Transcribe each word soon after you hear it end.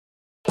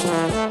Here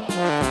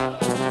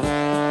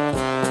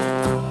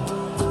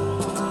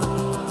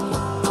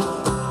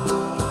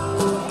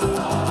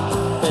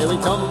we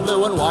come,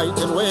 blue and white,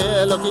 and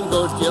we're looking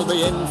good. You'll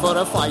be in for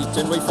a fight,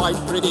 and we fight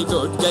pretty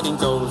good. Getting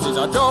goals is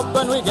our job,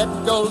 and we get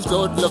goals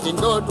good. Looking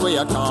good, we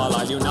are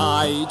Carlisle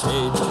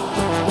United.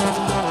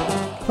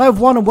 Hello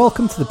everyone and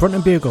welcome to the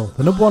Brunton Bugle,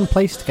 the number one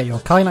place to get your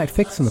Carlisle United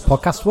fix in the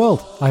podcast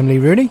world. I'm Lee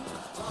Rooney.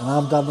 And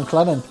I'm Dan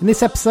McLennan. In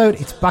this episode,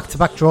 it's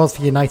back-to-back draws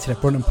for United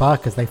at Brunton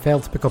Park as they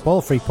failed to pick up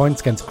all 3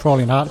 points against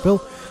Crawley and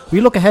Hartlepool.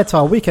 We look ahead to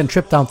our weekend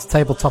trip down to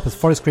tabletoppers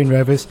Forest Green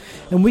Rovers,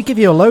 and we give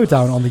you a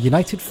lowdown on the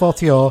United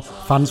 40-hour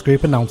fans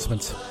group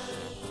announcement.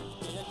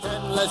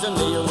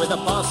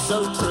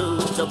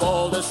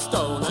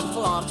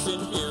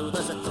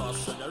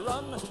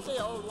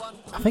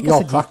 I think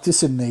you're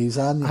practising these,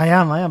 aren't you? I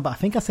am, but I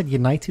think I said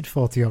United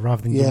 40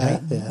 rather than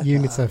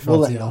Uniter 40. We'll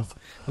let you off.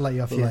 We'll let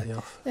you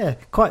off. Yeah,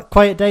 quite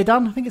quiet day,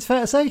 Dan, I think it's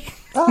fair to say.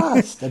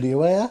 Steady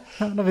away.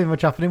 Nothing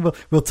much happening.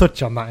 We'll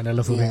touch on that in a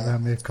little bit,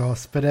 of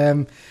course. But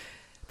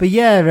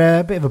yeah,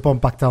 a bit of a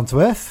bump back down to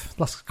earth.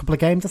 Last couple of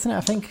games, hasn't it,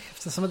 I think?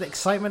 After some of the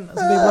excitement has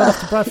been well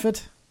after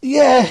Bradford.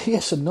 Yeah,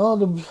 yes and no.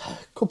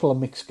 A couple of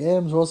mixed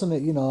games, wasn't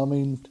it? You know, I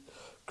mean,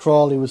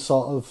 Crawley was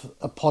sort of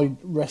a point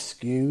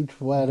rescued,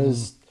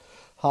 whereas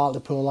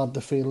Hartlepool had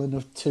the feeling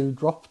of 2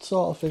 dropped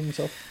sort of thing.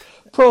 So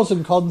pros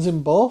and cons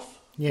in both.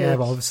 Yeah,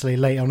 but obviously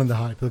late on in the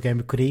Hartlepool game,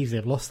 we could easily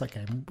have lost that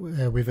game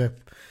with a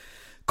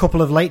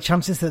couple of late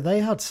chances that they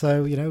had.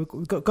 So, you know,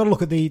 we've got to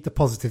look at the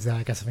positives there,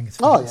 I guess. I think it's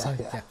fair.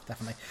 Yeah,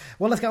 definitely.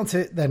 Well, let's get on to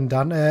it then,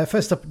 Dan.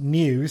 First up,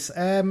 news.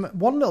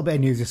 One little bit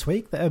of news this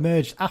week that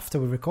emerged after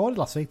we recorded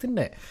last week, didn't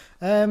it?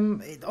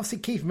 Obviously,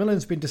 Keith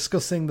Millen's been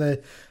discussing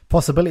the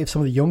possibility of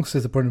some of the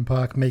youngsters at Brunton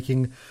Park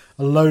making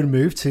a loan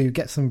move to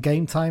get some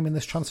game time in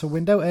this transfer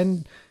window,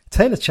 and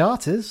Taylor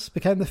Charters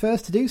became the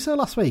first to do so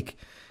last week.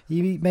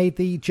 He made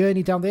the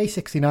journey down the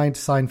A69 to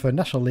sign for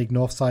National League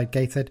Northside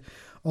Gateshead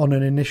on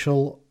an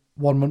initial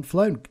 1 month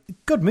loan.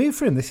 Good move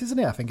for him, this, isn't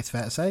it? I think it's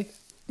fair to say.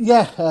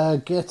 Yeah,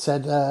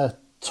 Gateshead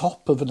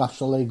top of the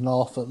National League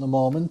North at the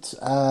moment.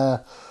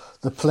 They're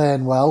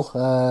playing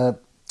well.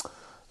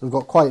 They've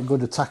got quite a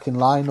good attacking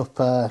lineup.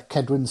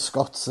 Kedwin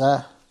Scott's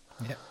there.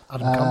 Yeah,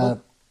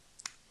 Adam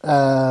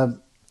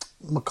Campbell.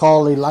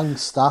 Macaulay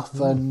Langstaff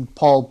and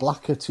Paul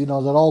Blackett. You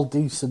know, they're all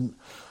decent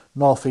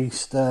North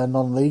East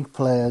non-league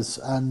players.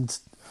 And,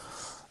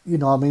 you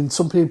know, I mean,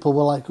 some people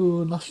were like,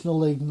 oh, National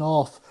League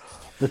North.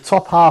 The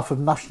top half of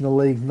National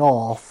League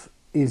North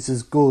is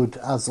as good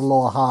as the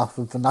lower half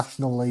of the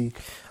National League.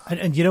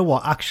 And you know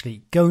what?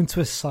 Actually, going to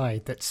a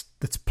side that's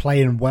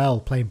playing well,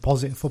 playing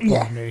positive football,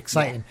 and really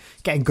exciting,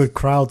 getting good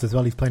crowds as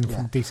well. He's playing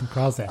from decent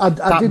crowds there.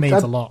 That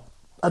means a lot.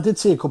 I did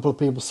see a couple of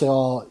people say,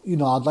 "Oh, you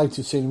know, I'd like to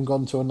have seen him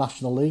gone to a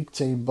National League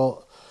team."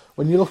 But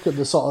when you look at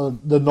the sort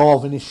of the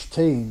northern-ish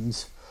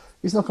teams,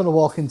 he's not going to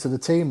walk into the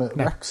team at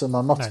Wrexham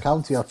or Notts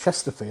County or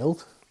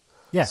Chesterfield.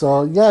 Yeah.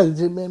 So yeah,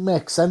 it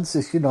makes sense.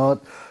 It's, you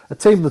know, a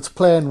team that's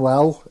playing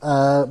well.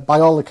 By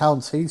all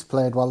accounts, he's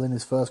played well in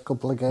his first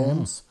couple of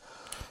games,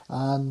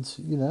 and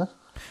you know.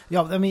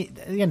 Yeah, I mean,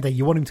 at the end of the day,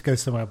 you want him to go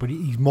somewhere, but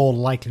he's more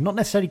likely, not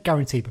necessarily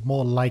guaranteed, but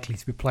more likely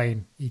to be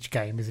playing each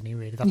game, isn't he,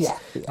 really?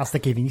 That's the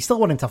key thing. You still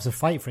want him to have to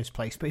fight for his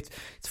place, but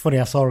it's funny,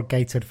 I saw a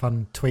Gateshead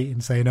fan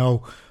tweeting saying,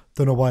 oh,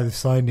 don't know why they've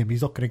signed him,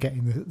 he's not going to get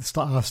in the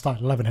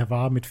start 11 of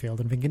our midfield,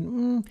 and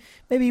thinking,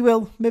 maybe he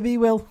will.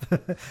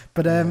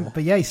 But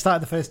yeah, he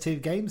started the first 2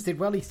 games, did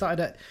well. He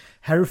started at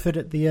Hereford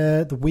at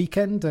the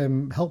weekend,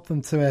 helped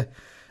them to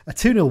a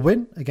 2-0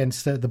 win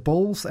against the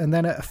Bulls, and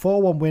then a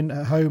 4-1 win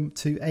at home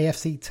to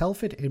AFC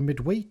Telford in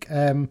midweek.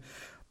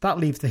 That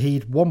leaves the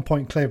Heed 1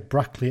 point clear of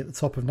Brackley at the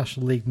top of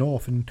National League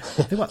North. And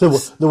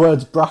the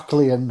words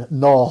Brackley and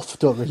North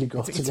don't really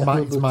go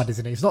together. It's mad,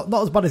 isn't it? It's not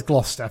as bad as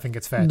Gloucester, I think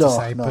it's fair to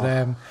say.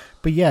 No.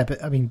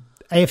 But I mean,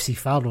 AFC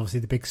Fylde,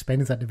 obviously the big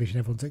Spain is that division.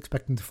 Everyone's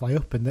expecting to fly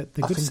up, and they're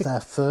good. I think they're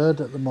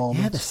third at the moment.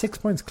 Yeah, they're 6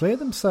 points clear of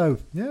them. So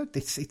yeah,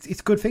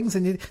 it's good things,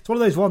 and it's one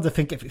of those ones. I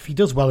think if he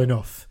does well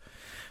enough,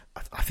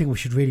 I think we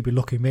should really be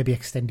looking, maybe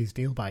extend his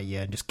deal by a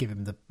year and just give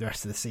him the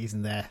rest of the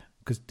season there.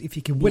 Because if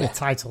you can win a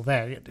title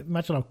there,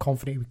 imagine how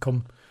confident he would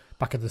come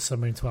back in the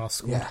summer into our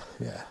squad.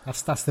 Yeah.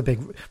 That's the big...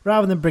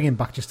 Rather than bring him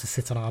back just to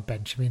sit on our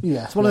bench. I mean,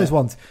 it's one of those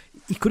ones.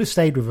 He could have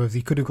stayed with us.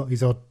 He could have got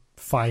his odd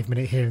 5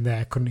 minute here and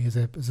there, couldn't he, as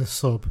a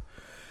sub.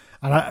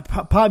 And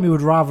part of me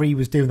would rather he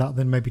was doing that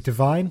than maybe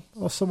Devine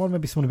or someone a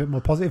bit more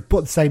positive. But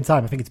at the same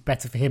time, I think it's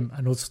better for him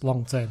and us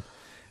long term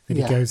that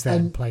he goes there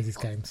and plays his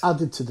games.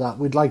 Added to that,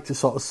 we'd like to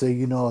sort of see,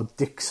 you know,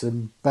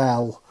 Dixon,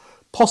 Bell,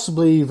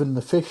 possibly even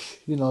the Fish,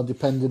 you know,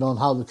 depending on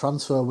how the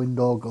transfer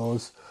window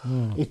goes.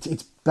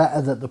 It's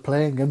better that they're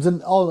playing games.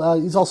 And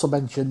he's also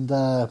mentioned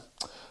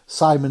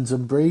Simons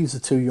and Breeze,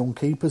 the 2 young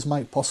keepers,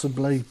 might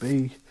possibly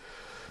be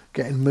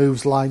getting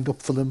moves lined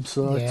up for them.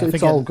 So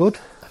it's all good.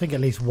 I think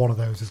at least one of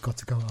those has got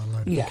to go on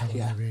loan.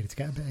 Really, to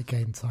get a bit of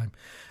game time.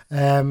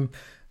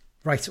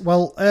 Right,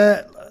 well,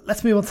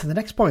 let's move on to the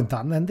next point,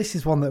 Dan. And this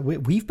is one that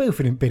we've both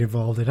been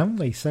involved in, haven't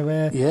we? So,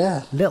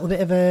 a little bit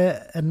of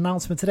an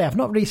announcement today. I've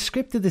not really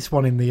scripted this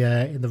one in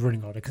the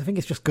running order because I think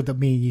it's just good that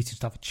me and you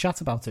just have a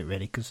chat about it,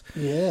 really, because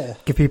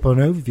give people an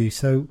overview.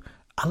 So,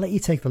 I'll let you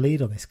take the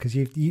lead on this because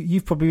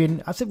you've probably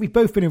been. I said we've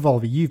both been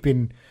involved, but you've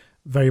been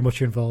very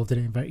much involved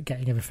in it,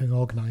 getting everything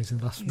organised in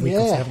the last week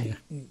or so, haven't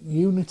you?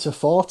 Unit of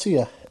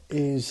 40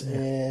 is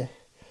a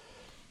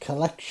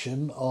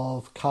collection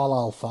of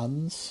Carlisle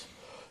fans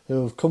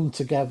who have come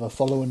together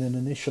following an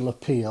initial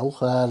appeal.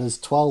 There's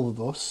 12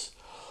 of us,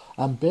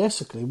 and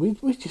basically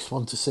we just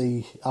want to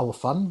see our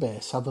fan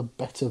base have a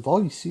better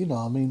voice, you know.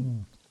 I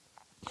mean,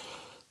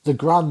 the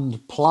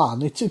grand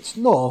plan, it's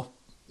no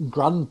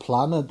grand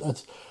plan.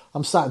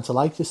 I'm starting to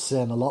like this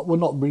saying a lot. We're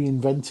not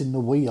reinventing the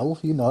wheel,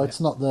 you know. It's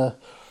not the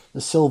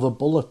silver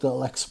bullet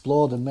that'll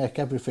explode and make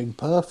everything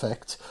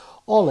perfect.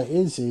 All it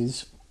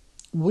is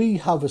we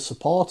have a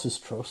supporters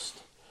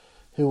trust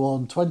who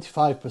own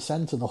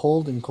 25% of the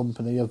holding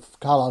company of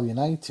Carlisle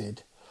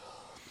United.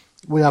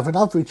 We have an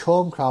average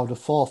home crowd of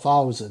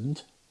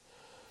 4,000.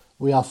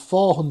 We have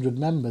 400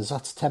 members,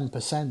 that's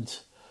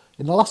 10%.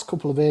 In the last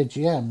couple of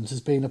AGMs, there's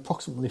been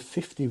approximately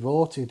 50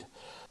 voted.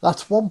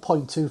 That's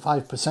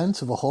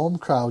 1.25% of a home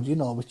crowd, you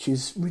know, which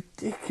is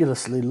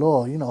ridiculously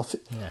low. You know,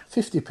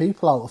 50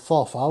 people out of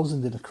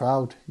 4,000 in a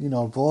crowd, you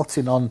know,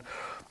 voting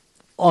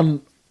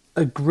on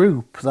a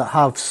group that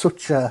have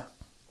such a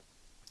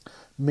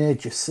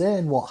major say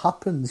in what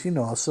happens, you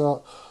know.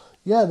 So,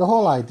 yeah, the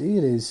whole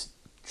idea is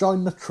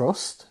join the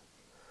trust,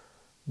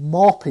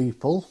 more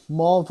people,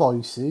 more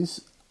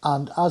voices,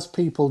 and as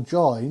people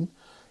join,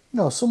 you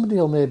know, somebody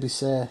will maybe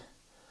say,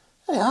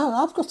 hey,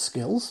 I've got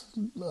skills,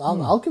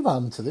 I'll give a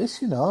hand to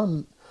this, you know,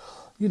 and,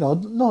 you know,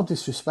 no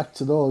disrespect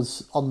to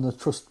those on the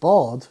trust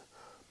board,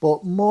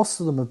 but most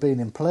of them have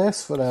been in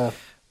place for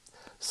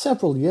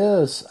several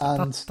years,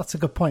 and that's a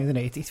good point, isn't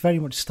it? It's very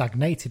much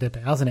stagnated a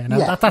bit, hasn't it? And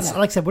that's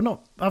like I said, we're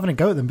not having a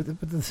go at them, but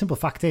the simple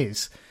fact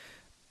is,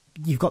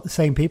 you've got the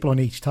same people on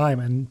each time,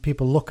 and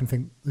people look and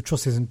think the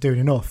trust isn't doing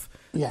enough,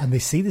 and they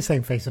see the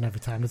same face on every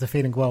time. There's a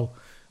feeling, well,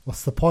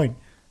 what's the point?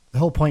 The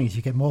whole point is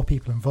you get more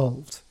people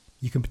involved.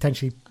 You can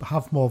potentially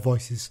have more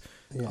voices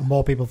and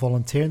more people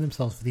volunteering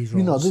themselves for these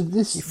roles. You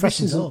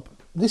know,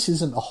 this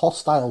isn't a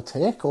hostile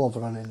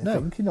takeover on anything.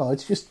 No. You know,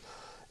 it's just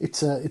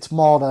it's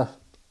more a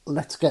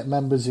let's get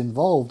members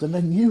involved, and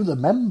then you, the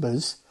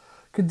members,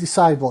 can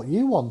decide what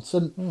you want.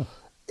 And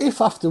if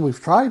after we've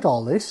tried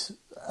all this,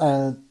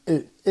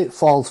 it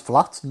falls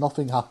flat,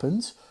 nothing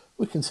happens,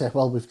 we can say,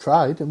 well, we've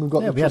tried and we've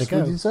got the trust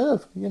we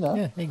deserve. You know,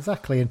 yeah,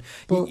 exactly. And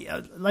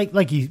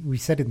we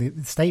said in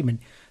the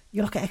statement,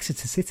 you look at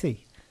Exeter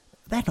City.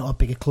 They're not a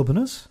bigger club than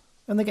us,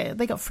 and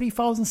they got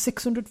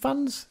 3,600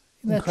 fans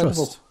in their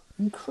trust.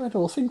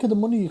 Incredible! Think of the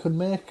money you could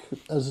make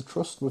as a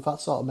trust with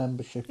that sort of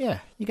membership. Yeah,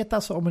 you get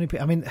that sort of money.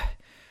 I mean,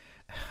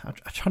 I'm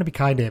trying to be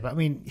kind here, but I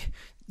mean,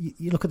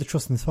 you look at the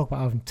trust and they talk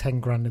about having 10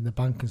 grand in the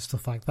bank and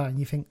stuff like that, and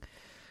you think,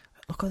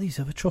 look at these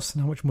other trusts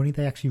and how much money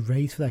they actually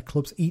raise for their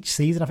clubs each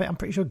season. I'm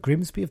pretty sure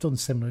Grimsby have done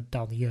similar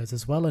down the years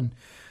as well, and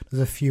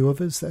there's a few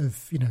others that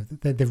have, you know,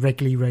 they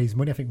regularly raise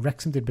money. I think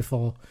Wrexham did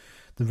before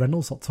the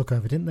Reynolds lot took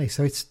over, didn't they?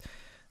 So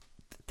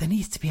there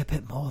needs to be a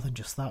bit more than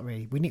just that,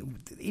 really.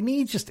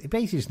 It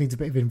basically just needs a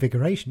bit of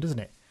invigoration, doesn't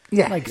it?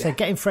 Yeah. Like I said,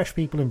 getting fresh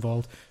people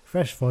involved,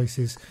 fresh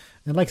voices,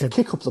 and like I said,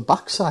 kick up the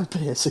backside,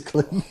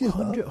 basically.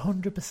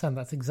 100%.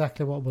 That's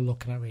exactly what we're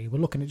looking at, really. We're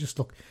looking at just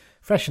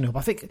freshen up.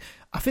 I think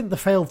the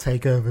failed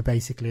takeover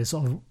basically has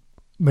sort of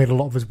made a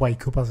lot of us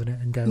wake up, hasn't it?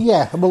 And go,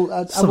 yeah. Well,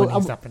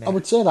 I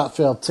would say that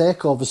failed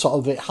takeover sort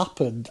of it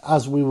happened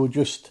as we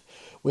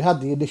had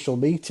the initial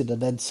meeting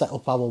and then set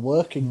up our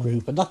working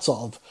group, and that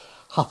sort of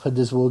happened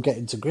as we were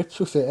getting to grips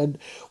with it. And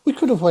we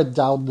could have went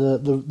down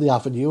the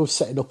avenue of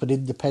setting up an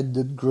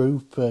independent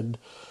group and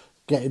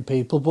getting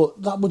people,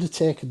 but that would have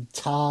taken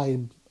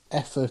time,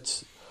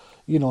 effort.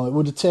 You know, it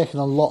would have taken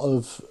a lot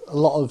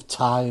of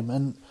time,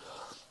 and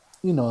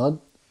you know,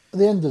 at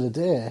the end of the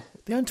day,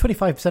 they own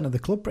 25% of the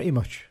club, pretty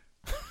much.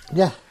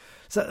 Yeah.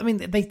 So I mean,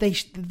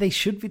 they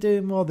should be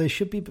doing more. There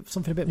should be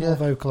something a bit more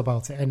vocal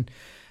about it. And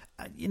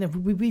you know,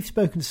 we've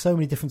spoken to so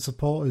many different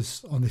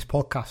supporters on this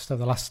podcast over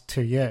the last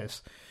 2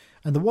 years.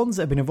 And the ones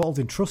that have been involved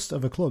in trust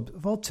of a club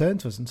have all turned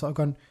to us and sort of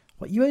gone,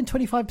 "What, you own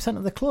 25%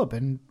 of the club?"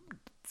 And,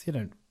 you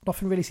know,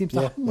 nothing really seems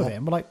to happen with it.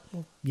 And we're like,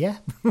 well, yeah.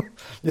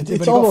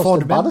 It's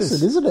almost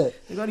embarrassing, isn't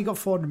it? They've only got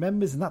 400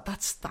 members, and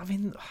that's, I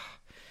mean,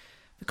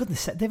 for goodness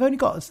sake, they've only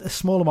got a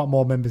small amount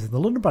more members than the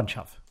London branch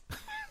have.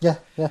 Yeah.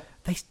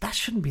 That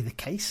shouldn't be the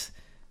case.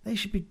 They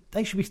should be,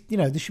 you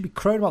know, they should be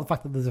crowing about the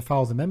fact that there's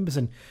 1,000 members.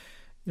 And,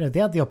 you know,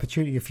 they had the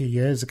opportunity a few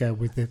years ago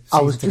with the season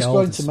I was just going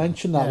holders. to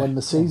mention that when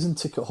the season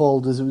ticket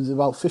holders, it was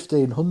about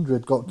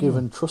 1,500 got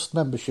given trust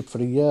membership for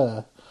a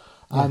year.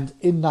 And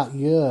in that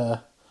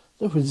year,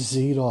 there was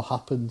zero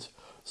happened.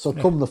 So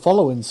come the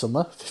following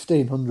summer,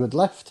 1,500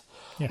 left.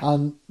 Yeah.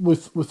 And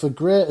with the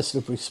greatest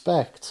of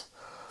respect,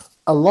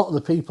 a lot of the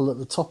people at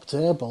the top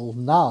table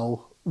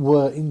now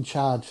were in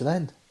charge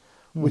then,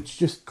 which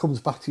just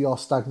comes back to your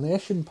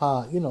stagnation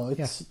part. You know,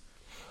 it's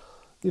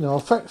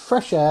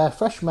fresh air,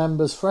 fresh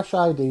members, fresh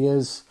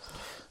ideas.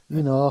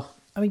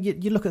 I mean,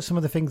 you look at some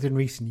of the things in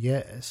recent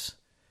years,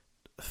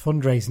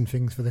 fundraising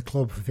things for the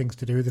club, for things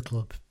to do with the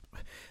club,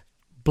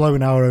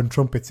 blowing our own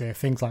trumpets here,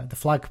 things like the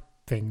flag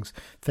things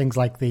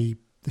like the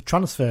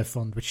transfer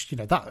fund, which,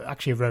 that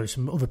actually arose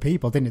from other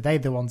people, didn't it? They're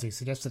the ones who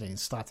suggested it and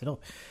started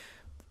up.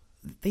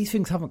 These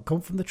things haven't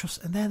come from the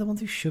trust, and they're the ones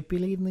who should be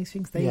leading these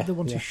things. They're the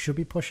ones who should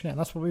be pushing it, and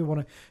that's what we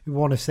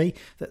want to see.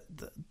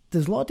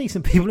 There's a lot of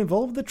decent people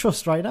involved in the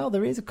trust right now.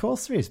 There is, of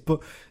course there is,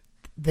 but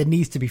there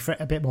needs to be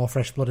a bit more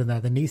fresh blood in there.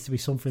 There needs to be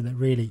something that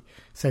really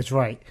says,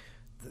 right,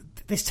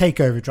 this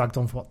takeover dragged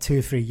on for 2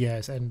 or 3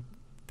 years, and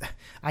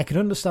I can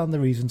understand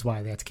the reasons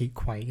why they had to keep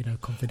quiet,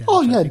 confidential.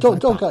 Oh yeah,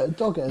 don't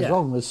get us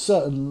wrong. There's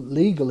certain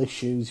legal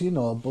issues,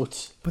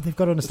 but they've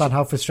got to understand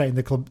how frustrating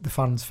the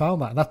fans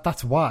found that, and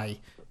that's why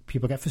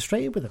people get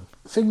frustrated with them.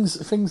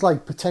 Things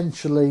like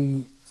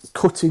potentially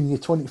cutting your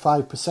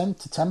 25%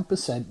 to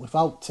 10%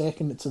 without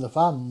taking it to the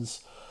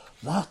fans.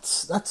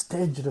 That's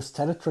dangerous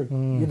territory,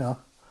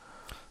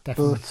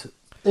 Definitely.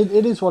 But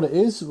it is what it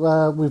is.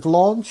 We've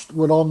launched.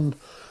 We're on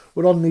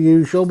the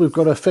usual. We've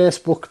got a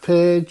Facebook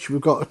page. We've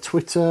got a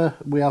Twitter.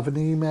 We have an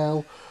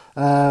email.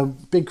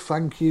 Big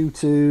thank you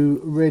to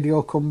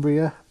Radio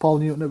Cumbria, Paul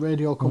Newton at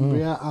Radio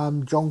Cumbria,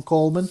 and John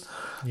Coleman.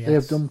 Yes. They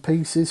have done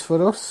pieces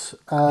for us.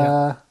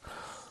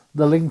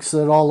 The links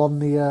are all on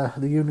the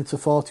Unit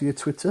of 40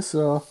 Twitter.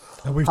 So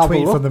and we've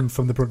tweeted from them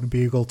from the Brooklyn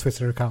Bugle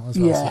Twitter account as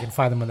well, so you can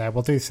find them on there.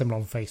 We'll do similar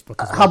on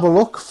Facebook as well. Have a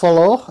look,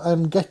 follow,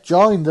 and get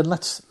joined, and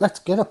let's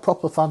get a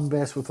proper fan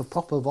base with a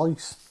proper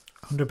voice.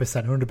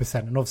 100%.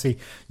 And obviously,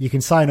 you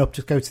can sign up.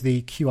 Just go to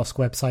the Kiosk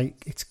website.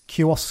 It's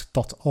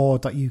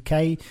kiosk.org.uk,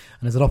 and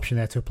there's an option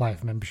there to apply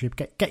for membership.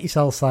 Get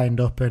yourself signed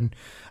up, and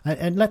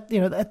let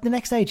at the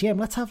next AGM,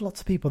 let's have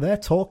lots of people there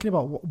talking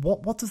about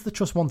what does the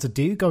trust want to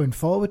do going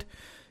forward.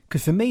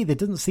 Because for me, there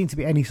doesn't seem to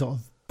be any sort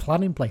of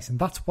plan in place, and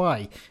that's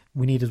why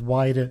we need a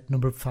wider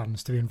number of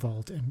fans to be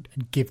involved and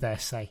give their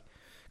say.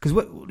 Because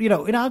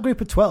in our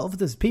group of 12,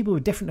 there's people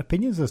with different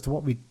opinions as to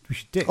what we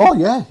should do. Oh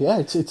yeah.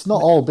 It's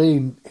not all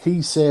being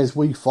he says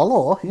we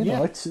follow.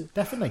 It's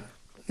definitely.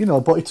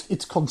 But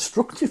it's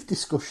constructive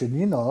discussion.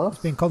 It's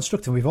been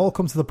constructive. We've all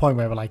come to the point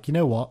where we're like, you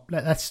know what,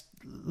 let's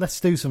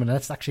do something.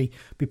 Let's actually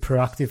be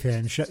proactive here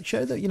and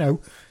show that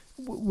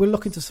we're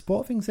looking to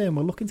support things here and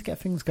we're looking to get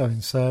things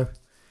going. So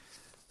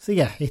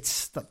yeah,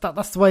 it's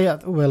that's the way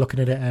we're looking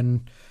at it,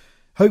 and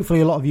hopefully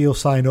a lot of you will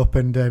sign up.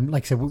 And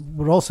like I said,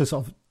 we're also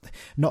sort of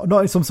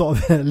not in some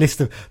sort of list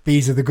of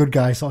these are the good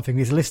guys sort of thing.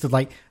 There's a list of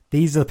like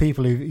these are the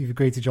people who've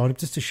agreed to join up,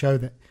 just to show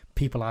that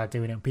people are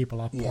doing it and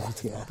people are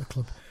positive about the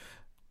club.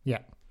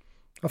 Yeah.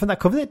 I think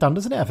that covers it, Dan,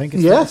 doesn't it? I think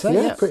it's yeah,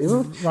 pretty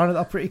much. Rounded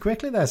up pretty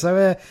quickly there.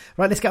 So,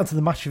 right, let's get on to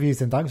the match reviews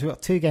then, Dan, because we've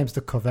got 2 games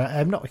to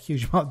cover. Not a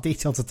huge amount of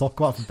detail to talk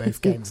about from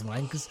both games,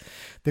 mine, because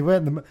they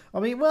weren't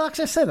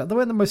actually I say that they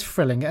weren't the most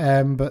thrilling.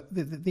 But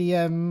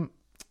the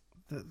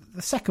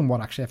second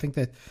one, actually, I think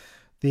that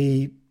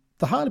the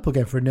Hartlepool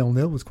game for a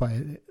 0-0 was quite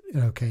an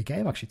okay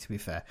game, actually, to be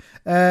fair.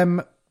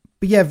 But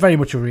yeah, very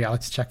much a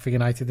reality check for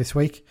United this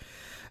week.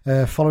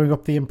 Following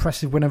up the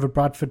impressive win over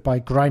Bradford by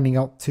grinding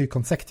out 2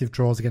 consecutive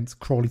draws against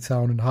Crawley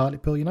Town and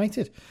Hartlepool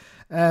United.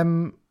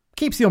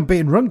 Keeps the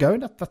unbeaten run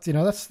going.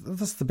 That's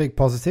the big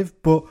positive.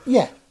 But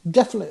yeah,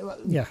 definitely.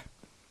 Yeah,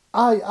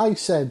 I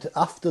said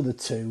after the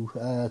 2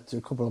 to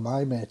a couple of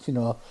my mates, at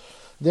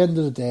the end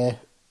of the day,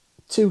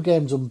 2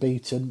 games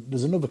unbeaten.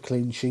 There's another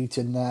clean sheet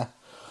in there,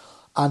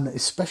 and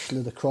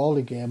especially the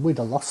Crawley game, we'd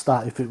have lost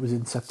that if it was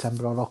in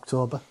September or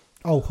October.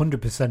 Oh,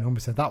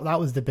 100%. That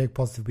was the big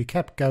positive. We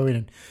kept going,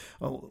 and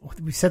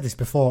we said this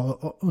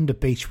before, under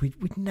Beach,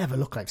 we'd never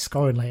look like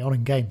scoring late on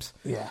in games.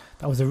 Yeah.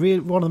 That was one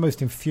of the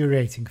most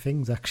infuriating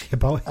things, actually,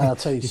 about I'll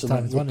tell you something,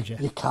 time as manager.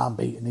 You can't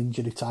beat an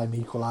injury time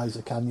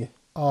equaliser, can you?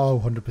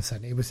 Oh,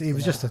 100%. It was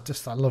just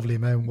that lovely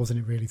moment, wasn't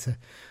it, really, to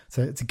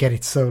get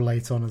it so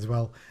late on as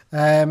well.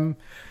 But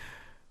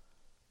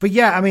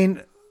yeah, I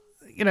mean,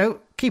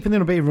 keeping the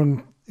unbeaten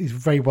run is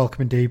very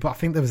welcome indeed, but I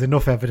think there was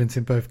enough evidence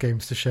in both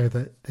games to show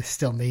that there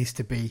still needs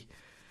to be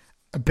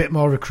a bit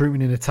more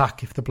recruitment in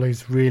attack if the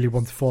Blues really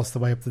want to force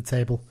their way up the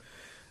table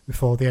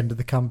before the end of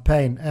the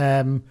campaign.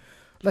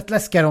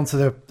 Let's get on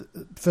to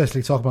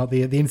firstly talk about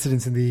the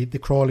incidents in the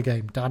Crawley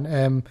game,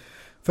 Dan.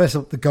 First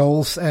up, the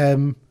goals.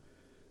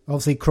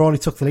 Obviously, Crawley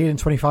took the lead in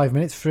 25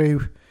 minutes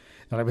through,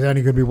 and it was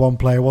only going to be one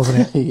player,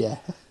 wasn't it? Yeah.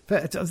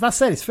 But as I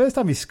said, it's the first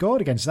time he's scored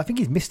against us. I think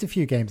he's missed a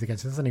few games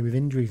against us, hasn't he, with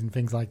injuries and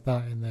things like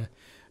that in the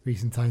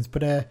recent times.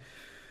 But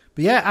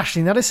yeah,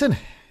 Ashley Nelson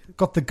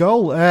got the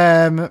goal.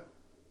 Yeah,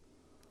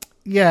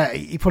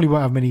 he probably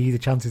won't have many either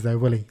chances though,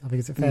 will he? I think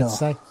it's fair to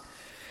say.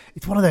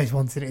 It's one of those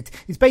ones, isn't it?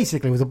 It's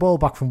basically it was a ball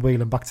back from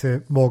Whelan back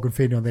to Morgan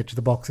Feeney on the edge of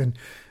the box, and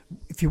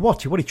if you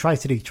watch it, what he tries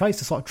to do, he tries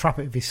to sort of trap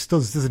it with his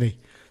studs, doesn't he?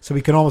 So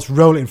he can almost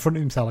roll it in front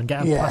of himself and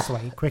get a pass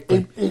away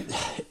quickly.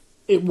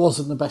 It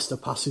wasn't the best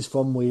of passes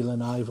from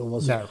Whelan either,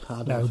 was it?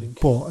 No,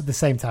 but at the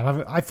same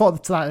time, I thought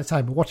at the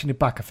time, but watching it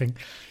back, I think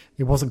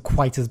it wasn't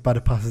quite as bad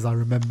a pass as I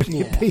remembered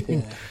it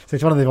being. Yeah. So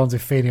it's one of the ones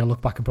with Feeney, I'll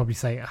look back and probably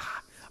say,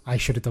 I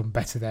should have done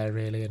better there,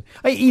 really. And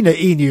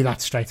he knew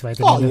that straight away.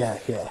 Yeah.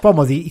 Problem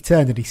was he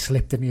turned and he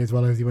slipped, didn't he, as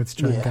well as he went to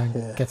try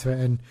and get to it.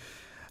 And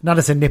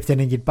Naddison nipped in,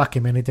 and you'd back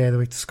him any day of the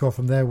week to score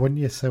from there, wouldn't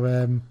you? So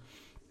we'll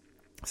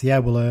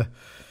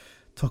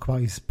talk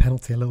about his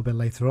penalty a little bit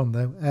later on,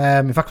 though.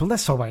 In fact,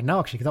 let's talk about it now,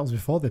 actually, because that was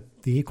before the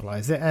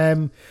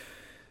equaliser.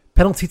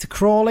 Penalty to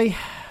Crawley.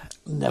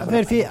 Never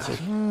a penalty.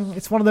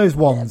 It's one of those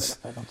ones.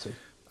 Never a penalty.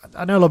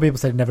 I know a lot of people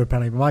say never a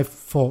penalty, but my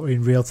thought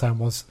in real time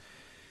was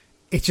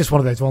it's just one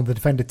of those ones. The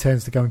defender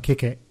turns to go and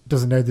kick it,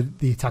 doesn't know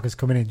the attacker's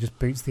coming in, just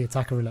boots the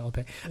attacker a little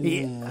bit.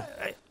 Yeah.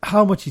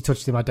 How much he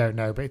touched him, I don't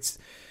know, but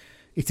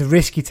it's a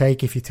risk you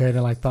take if you turn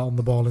it like that on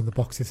the ball in the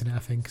box, isn't it? I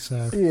think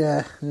so.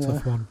 Yeah.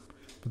 Tough one,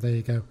 but there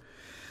you go.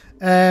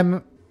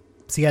 Dan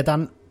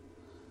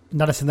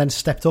Naddison then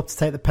stepped up to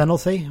take the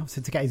penalty,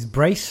 obviously to get his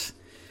brace.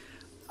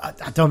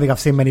 I don't think I've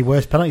seen many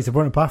worse penalties at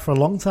Brunton Park for a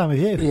long time, have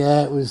you?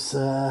 Yeah, it was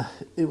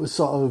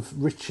sort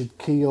of Richard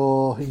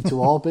Keogh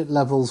into orbit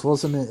levels,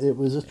 wasn't it? It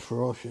was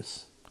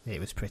atrocious. It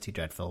was pretty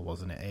dreadful,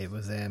 wasn't it? It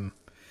was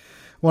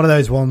one of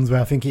those ones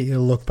where I think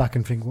you'll look back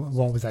and think,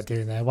 what was I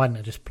doing there? Why didn't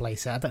I just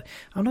place it?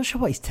 I'm not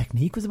sure what his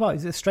technique was about. It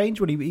was a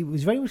strange one. He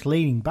was very much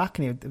leaning back,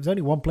 and there was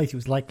only one place he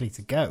was likely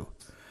to go.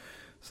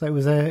 So it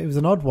was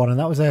an odd one, and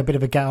that was a bit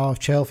of a get out of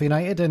jail for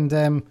United,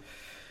 and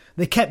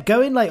they kept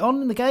going late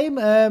on in the game,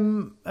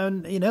 and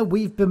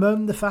we've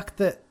bemoaned the fact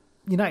that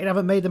United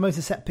haven't made the most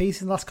of set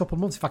pieces in the last couple of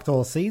months, in fact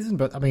all season,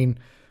 but I mean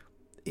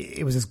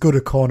it was as good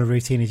a corner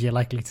routine as you're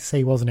likely to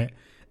see, wasn't it?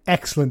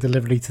 Excellent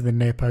delivery to the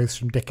near post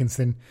from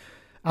Dickinson.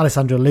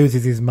 Alessandro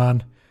loses his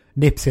man,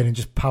 nips in and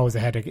just powers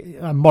ahead.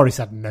 And Morris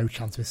had no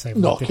chance with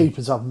saving. No,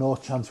 keepers have no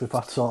chance with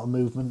that sort of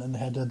movement and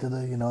header, do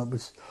they?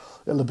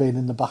 It'll have been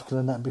in the back of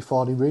the net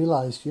before he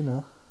realised,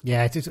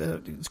 Yeah,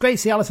 it's great to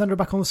see Alessandro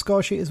back on the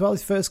score sheet as well.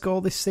 His first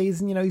goal this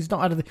season. He's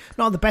not had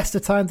the best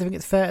of times. I think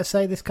it's fair to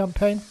say this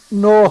campaign.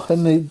 No,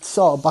 and it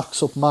sort of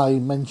backs up my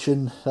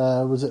mention.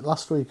 Was it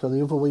last week or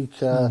the other week?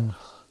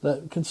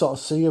 That can sort of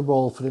see a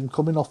role for him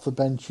coming off the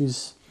bench.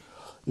 He's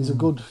a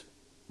good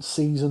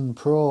seasoned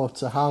pro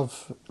to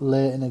have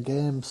late in a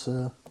game.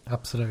 So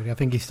absolutely, I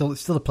think he's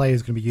still a player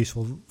who's going to be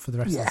useful for the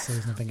rest of the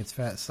season. I think it's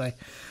fair to say.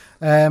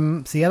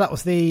 That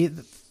was the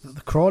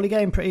Crawley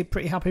game.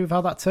 Pretty happy with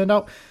how that turned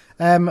out.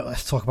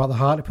 Let's talk about the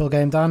Hartlepool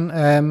game, Dan.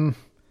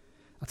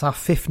 That's our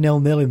 5th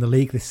 0-0 in the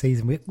league this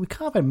season. We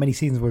can't have many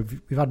seasons where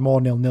we've had more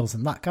 0-0s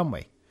than that, can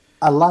we?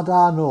 A lad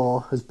I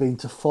know has been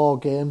to 4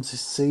 games this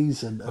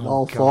season, and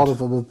all 4 of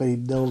them have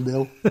been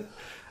 0-0.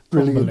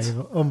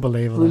 Brilliant.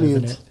 Unbelievable,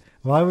 isn't it?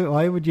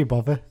 Why would you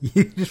bother?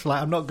 You just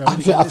I'm not going.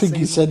 I think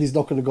he said he's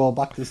not going to go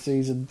back this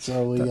season.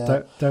 So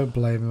don't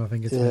blame him. I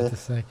think it's fair to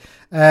say.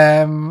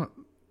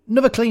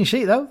 Another clean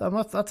sheet though.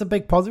 That's a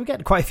big positive. We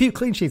get quite a few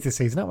clean sheets this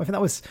season. I think that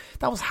was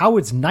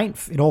Howard's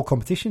 9th in all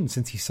competitions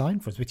since he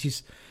signed for us, which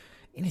is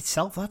in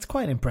itself that's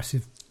quite an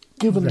impressive.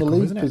 Given the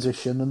league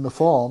position and the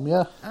form,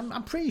 yeah.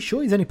 I'm pretty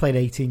sure he's only played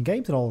 18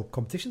 games in all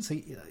competitions. So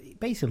he's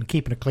basically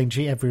keeping a clean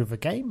sheet every other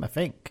game, I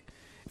think,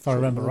 if I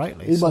remember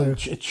rightly.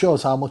 It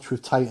shows how much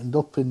we've tightened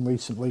up in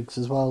recent weeks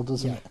as well,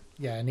 doesn't it?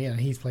 Yeah, and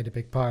he's played a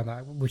big part in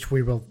that, which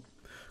we will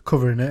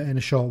cover in a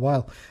short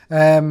while.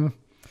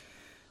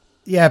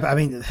 Yeah, but I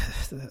mean,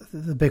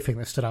 the big thing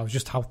that stood out was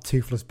just how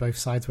toothless both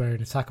sides were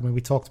in attack. I mean,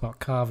 we talked about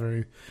Carver,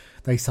 who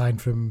they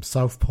signed from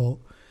Southport,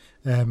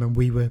 and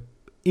we were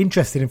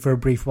interested in for a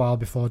brief while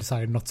before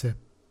deciding not to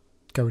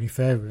go any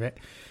further with it.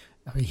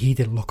 I mean, he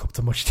didn't look up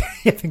to much,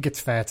 I think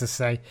it's fair to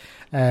say.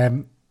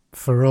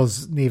 For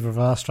us, neither of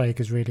our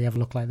strikers really ever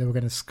looked like they were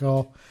going to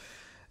score.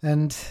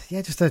 And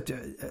yeah, just a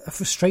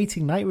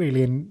frustrating night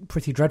really, in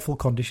pretty dreadful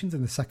conditions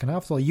in the second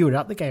half. So you were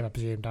at the game, I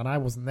presume, Dan. I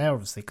wasn't there,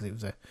 obviously, because it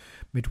was a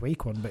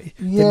midweek one, but it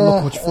didn't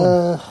look much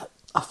fun.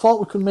 I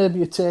thought we could maybe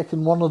have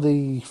taken one of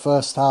the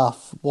first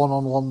half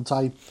one-on-one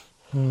type,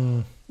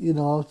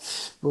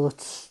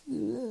 but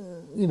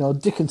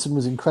Dickinson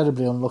was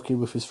incredibly unlucky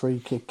with his free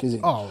kick because he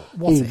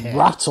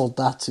rattled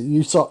that.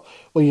 You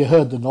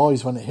heard the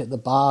noise when it hit the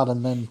bar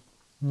and then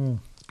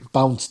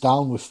bounced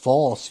down with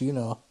force,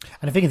 And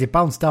the thing is, it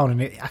bounced down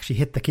and it actually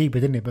hit the keeper,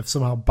 didn't it? But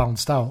somehow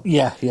bounced out.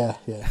 Yeah.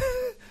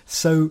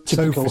 So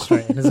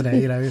frustrating, isn't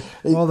it?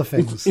 All the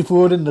things. If we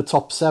were in the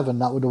top 7,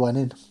 that would have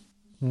went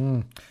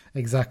in.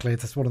 Exactly.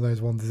 It's one of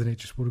those ones, isn't it?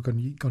 Just would have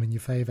gone in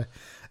your favour.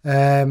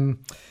 And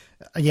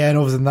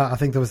other than that, I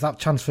think there was that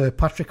chance for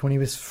Patrick when he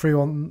was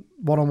through on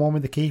one-on-one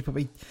with the keeper,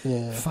 but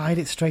he fired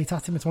it straight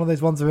at him. It's one of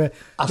those ones where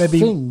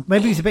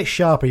maybe he's a bit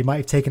sharper. He might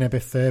have taken it a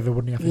bit further,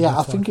 wouldn't he?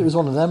 I think it was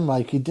one of them,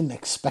 he didn't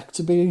expect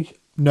to be.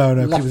 No,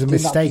 it was a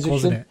mistake,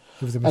 wasn't it?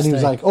 It was a mistake. And he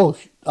was like, "Oh,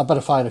 I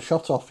better fire a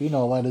shot off,"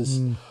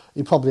 whereas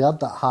he probably had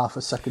that half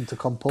a second to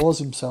compose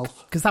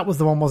himself. Because that was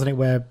the one, wasn't it,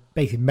 where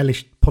basically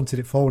Mellish punted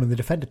it forward and the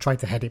defender tried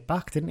to head it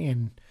back, didn't he?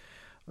 And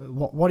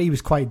what he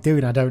was quite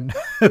doing, I don't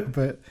know,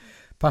 but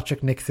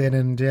Patrick nicked in,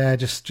 and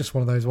just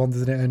one of those ones,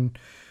 isn't it? And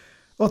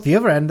at the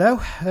other end,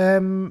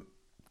 though,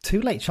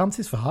 2 late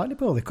chances for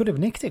Hartlepool. They could have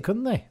nicked it,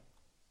 couldn't they?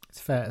 It's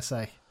fair to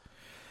say.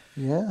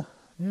 Yeah.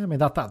 Yeah, I mean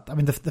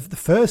the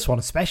first one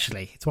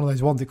especially. It's one of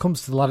those ones. It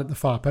comes to the lad at the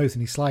far post,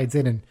 and he slides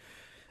in,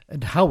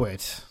 and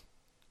Howard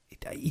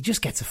he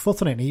just gets a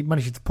foot on it and he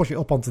manages to push it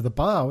up onto the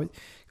bar. When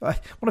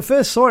I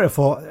first saw it, I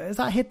thought, has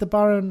that hit the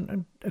bar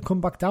and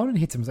come back down and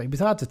hit him? It was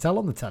hard to tell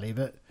on the telly,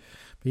 but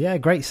yeah,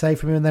 great save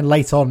from him. And then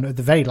late on, at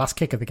the very last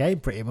kick of the game,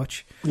 pretty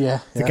much, to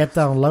get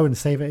down low and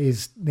save at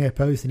his near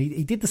post. And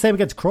he did the same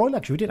against Crawley,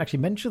 actually. We didn't actually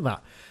mention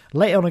that.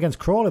 Later on against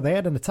Crawley, they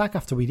had an attack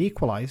after we'd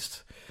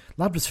equalised.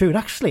 Lad was through, and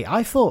actually,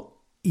 I thought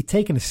he'd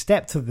taken a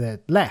step to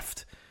the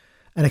left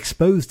and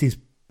exposed his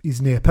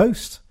near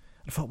post.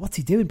 I thought, what's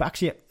he doing? But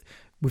actually,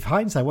 with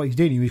hindsight, what he was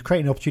doing, he was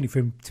creating an opportunity for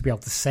him to be able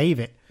to save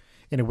it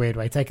in a weird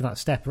way, taking that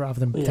step rather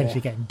than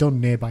potentially getting done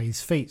nearby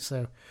his feet.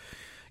 So,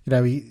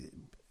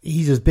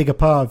 he's as big a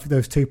part of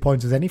those 2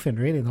 points as anything,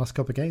 really, in the last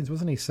couple of games,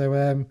 wasn't he?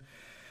 So,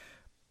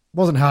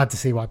 wasn't hard to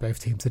see why both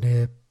teams are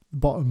near the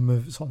bottom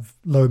of sort of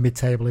low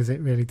mid-table, is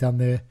it, really, down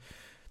there?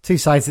 Two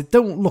sides that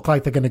don't look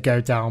like they're going to go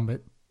down,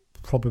 but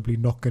probably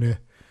not going to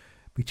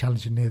be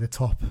challenging near the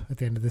top at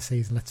the end of the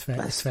season. It's fair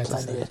to say.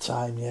 Plenty of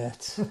time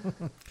yet.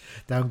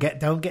 Don't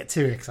get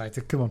too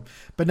excited. Come on.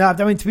 But no,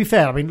 I mean, to be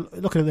fair, I mean,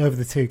 looking at over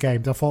the two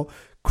games, I thought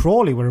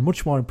Crawley were a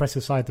much more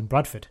impressive side than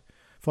Bradford.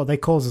 I thought they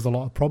caused us a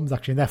lot of problems,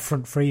 actually, in their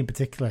front three in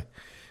particular.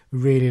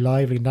 Really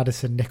lively.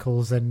 Nadesan,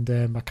 Nichols, and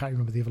I can't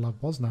remember the other lad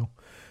was now.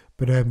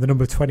 But the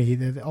number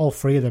 20, all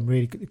three of them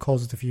really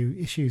caused us a few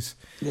issues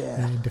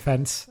in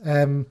defence.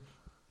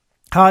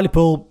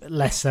 Hartlepool,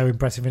 less so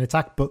impressive in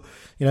attack, but,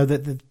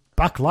 the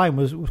back line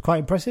was quite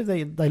impressive.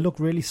 They look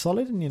really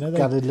solid, and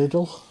Gary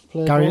Liddell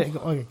played.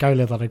 Gary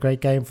Liddell had a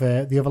great game.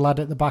 For the other lad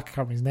at the back, I can't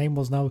remember his name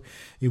was now.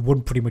 He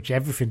won pretty much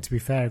everything. To be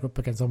fair, up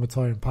against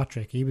Omatoy and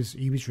Patrick, he was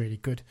really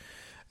good.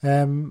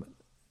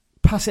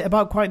 Pass it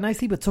about quite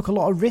nicely, but took a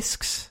lot of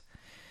risks.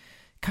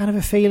 Kind of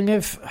a feeling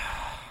of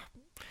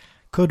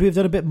could we have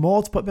done a bit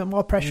more to put a bit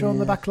more pressure on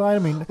the back line? I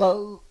mean,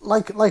 well,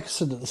 like I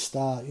said at the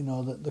start,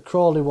 the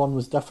Crawley one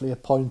was definitely a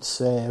point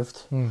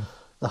saved.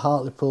 The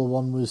Hartlepool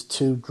one was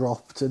 2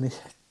 dropped, and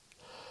it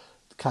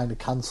kind of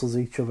cancels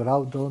each other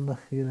out, don't they?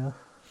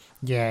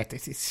 Yeah,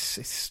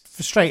 it's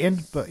frustrating,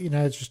 but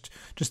it's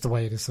just the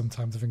way it is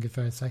sometimes. I think it's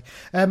fair to say.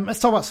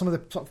 Let's talk about some of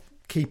the sort of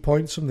key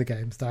points from the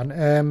games,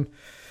 Dan.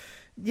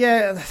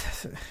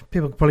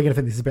 People are probably going to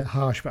think this is a bit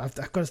harsh, but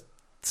I've got to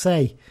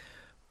say,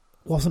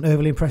 wasn't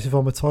overly impressive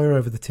on Matoya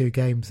over the 2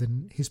 games,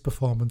 and his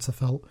performance, I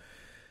felt,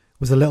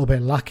 was a little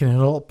bit lacking, and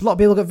a lot of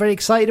people got very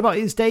excited about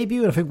his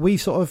debut, and I think we I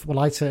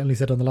certainly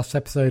said on the last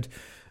episode,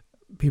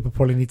 people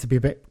probably need to be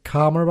a bit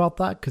calmer about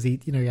that, because he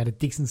had a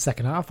decent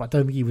second half. I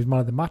don't think he was man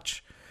of the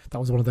match. That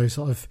was one of those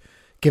sort of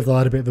give the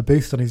lad a bit of a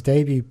boost on his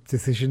debut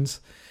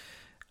decisions.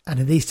 And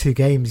in these 2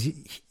 games,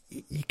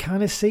 you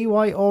kind of see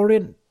why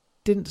Orient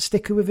didn't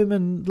stick with him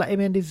and let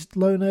him end his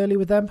loan early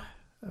with them.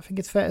 I think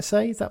it's fair to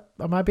say.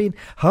 Am I being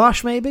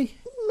harsh, maybe?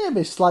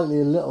 Maybe slightly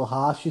a little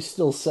harsh. He's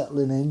still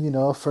settling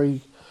in,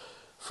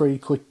 3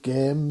 quick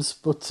games.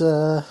 But,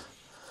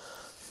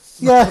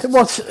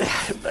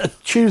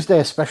 Tuesday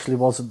especially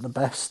wasn't the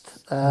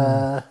best.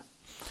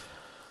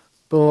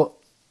 But,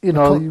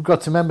 you've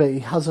got to remember,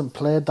 he hasn't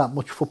played that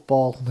much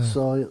football. No,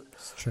 so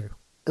it's true.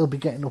 He'll be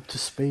getting up to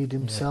speed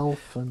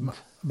himself. Yeah. And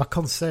my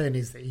concern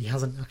is that he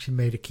hasn't actually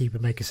made a keeper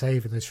make a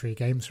save in those 3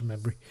 games from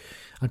memory.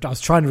 I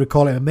was trying to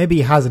recall it, and maybe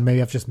he has, and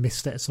maybe I've just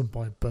missed it at some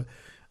point. But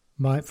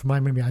from my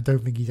memory, I don't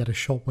think he's had a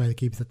shot where the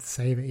keeper's had to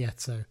save it yet.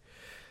 So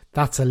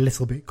that's a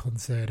little bit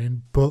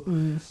concerning. But,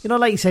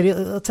 like you said,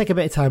 it'll take a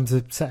bit of time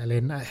to settle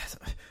in.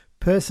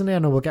 Personally, I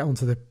know we'll get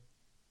onto the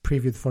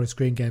preview of the Forest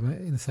Green game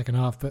in the second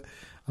half, but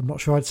I'm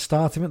not sure I'd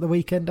start him at the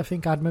weekend. I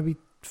think I'd maybe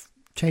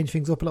change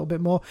things up a little bit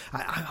more.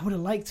 I would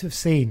have liked to have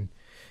seen...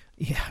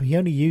 Yeah, he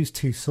only used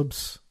 2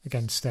 subs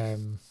against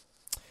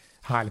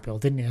Hartlepool,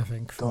 didn't he, I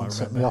think? Don't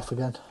set me off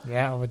again.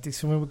 Yeah, it's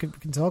something we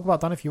can talk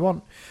about, Dan, if you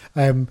want.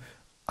 I would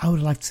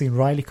have liked to see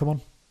Riley come on.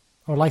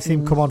 I would like to see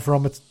him come on for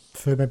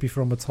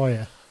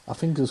Matoya. I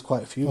think there's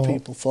quite a few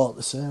people thought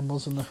the same,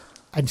 wasn't there?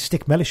 And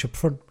stick Mellish up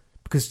front.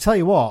 Because tell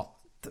you what,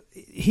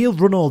 he'll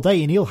run all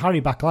day and he'll harry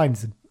back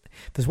lines. And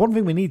there's one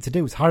thing we need to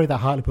do is harry that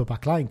Hartlepool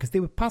back line, because they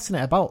were passing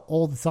it about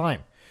all the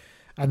time.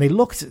 And they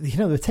looked,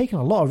 they're taking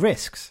a lot of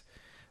risks.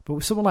 But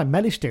with someone like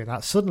Mellish doing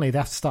that, suddenly they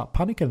have to start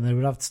panicking and they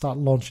would have to start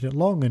launching it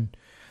long, and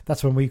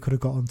that's when we could have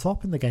got on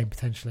top in the game,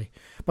 potentially.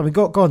 But I mean,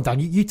 go on, Dan.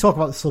 You talk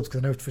about the subs,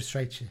 because I know it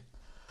frustrates you.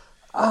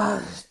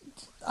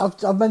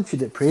 I've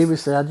mentioned it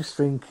previously. I just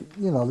think,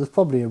 there's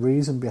probably a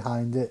reason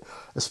behind it,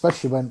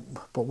 especially when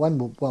we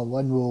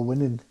were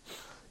winning,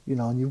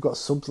 and you've got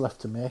subs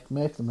left to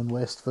make them and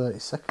waste 30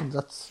 seconds.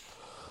 That's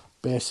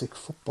basic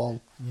football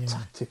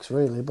tactics,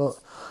 really. But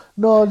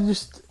no,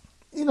 just,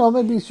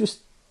 maybe it's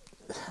just...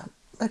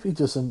 Maybe he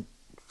doesn't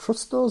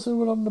trust those who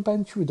were on the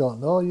bench. We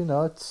don't know.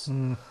 It's.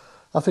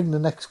 I think the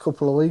next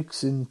couple of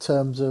weeks, in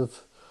terms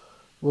of,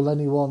 will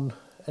anyone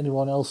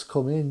else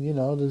come in?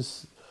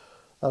 There's.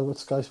 I've got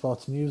Sky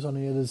Sports News on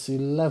here. There's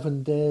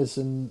 11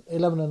 and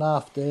a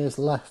half days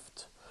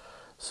left,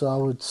 so I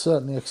would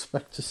certainly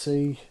expect to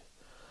see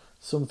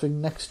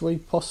something next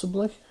week,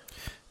 possibly.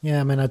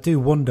 Yeah, I mean, I do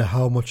wonder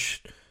how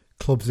much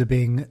clubs are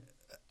being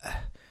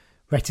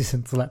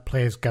reticent to let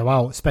players go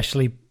out,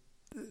 especially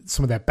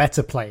some of their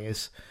better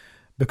players,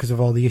 because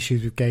of all the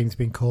issues with games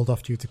being called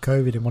off due to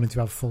COVID and wanting to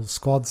have full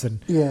squads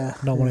and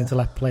not wanting to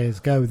let players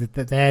go.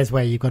 There's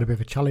where you've got a bit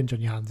of a challenge on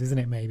your hands, isn't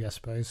it? Maybe, I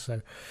suppose.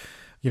 So,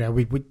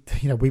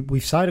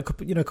 we've signed a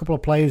couple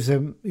of players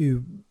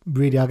who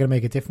really are going to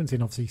make a difference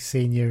in obviously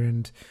Senior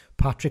and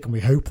Patrick, and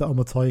we hope that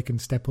Omotoye can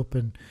step up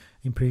and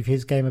improve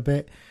his game a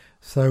bit.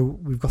 So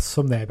we've got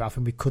some there, but I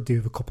think we could do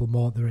with a couple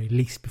more at the very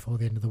least before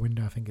the end of the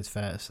window. I think it's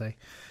fair to say.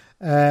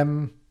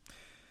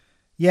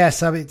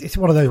 So it's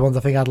one of those ones I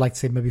think I'd like to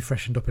see maybe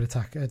freshened up in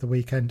attack at the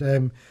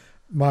weekend.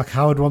 Mark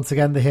Howard, once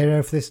again, the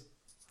hero for this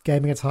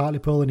game against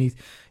Hartlepool, and he's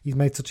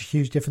made such a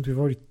huge difference. We've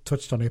already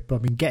touched on it, but I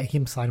mean, getting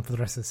him signed for the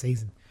rest of the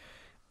season,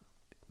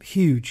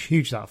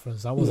 huge that for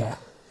us. That was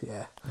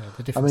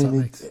the difference that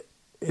makes.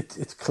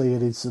 It's clear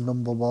he's the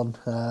number one.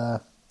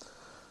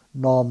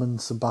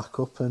 Norman's the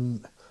backup,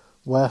 and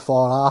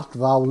wherefore art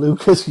thou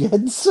Lucas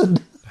Jensen?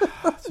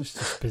 It's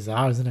just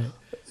bizarre, isn't it?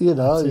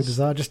 It's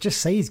bizarre.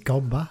 Just say he's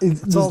gone back.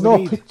 There's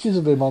no pictures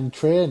of him on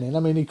training. I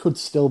mean, he could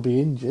still be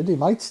injured. He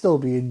might still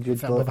be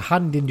injured. But the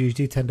hand injuries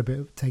do tend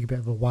to take a bit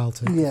of a while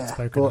to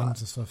broken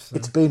hands and stuff. So.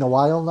 It's been a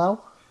while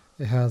now.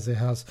 It has. A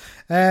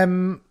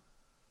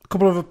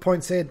couple of other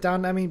points here,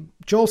 Dan. I mean,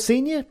 Joel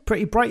Senior,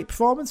 pretty bright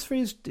performance for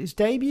his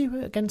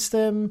debut against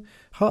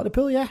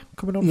Hartlepool.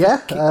 Coming on.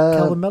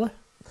 Kelvin Miller.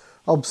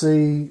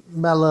 Obviously,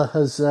 Miller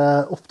has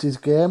upped his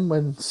game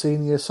when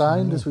Senior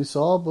signed, as we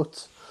saw,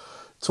 but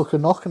took a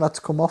knock and had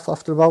to come off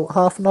after about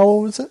half an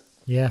hour, was it?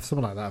 Yeah,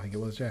 something like that, I think it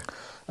was, yeah.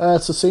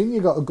 So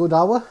Senior got a good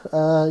hour.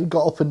 He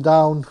got up and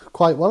down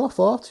quite well, I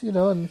thought,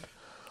 and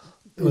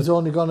he's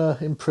only going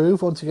to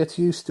improve once he gets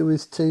used to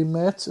his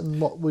teammates and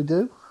what we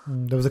do.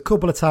 There was a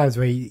couple of times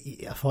where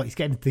I thought he's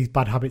getting these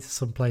bad habits that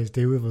some players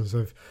do with us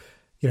of,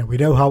 we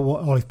know how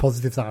all his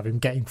positives are of him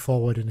getting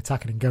forward and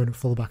attacking and going at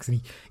fullbacks,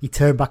 and he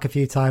turned back a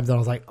few times and I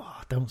was like,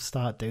 don't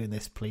start doing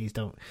this, please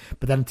don't.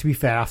 But then, to be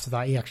fair, after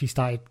that, he actually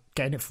started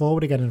getting it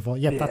forward again and thought,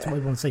 that's what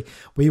we want to see.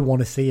 We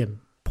want to see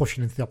him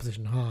pushing into the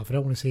opposition half. I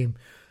don't want to see him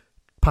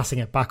passing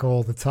it back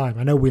all the time.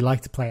 I know we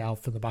like to play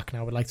out from the back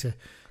now. We like to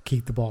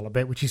keep the ball a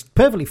bit, which is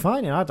perfectly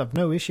fine, and I'd have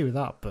no issue with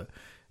that. But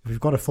if we've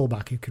got a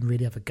fullback who can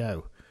really have a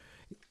go,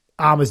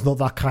 Armour's not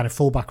that kind of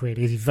fullback,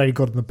 really. He's very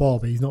good on the ball,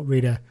 but he's not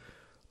really a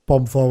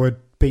bomb forward,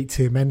 beat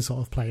two men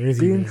sort of player, is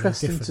he? It'd be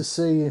interesting to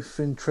see if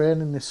in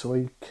training this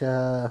week,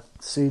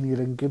 Senior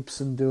and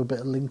Gibson do a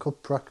bit of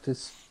link-up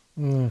practice.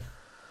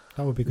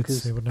 That would be good to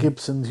see, wouldn't it?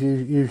 Gibson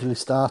usually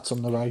starts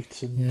on the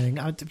right. And...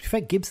 Yeah, to be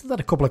fair, Gibson's had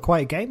a couple of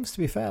quiet games, to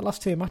be fair.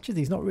 Last two matches,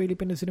 he's not really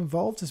been as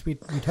involved as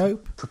we'd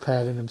hope.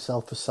 Preparing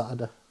himself for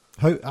Saturday.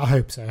 I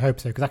hope so,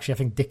 because actually I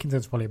think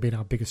Dickinson's probably been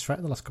our biggest threat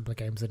in the last couple of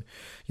games, and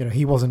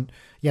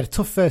he had a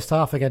tough first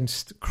half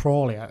against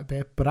Crawley a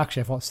bit, but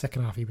actually I thought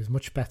second half he was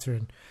much better,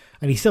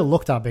 and he still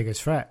looked our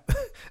biggest threat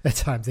at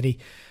times, and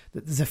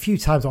there's a few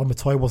times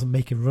Omotoye wasn't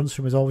making runs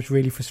from us, always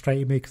really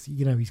frustrated me, because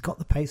he's got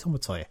the pace on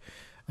Omotoye,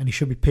 and he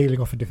should be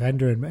peeling off a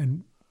defender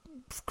and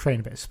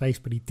creating a bit of space,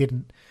 but he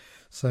didn't.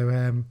 So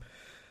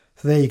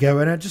there you go.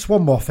 And just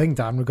one more thing,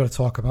 Dan, we've got to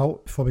talk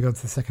about before we go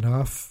into the second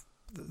half.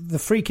 The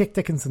free kick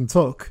Dickinson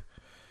took,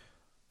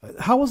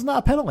 how wasn't that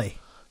a penalty?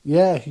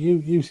 Yeah,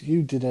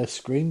 you did a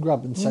screen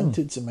grab and sent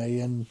it to me,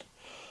 and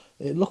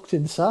it looked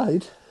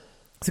inside.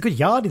 It's a good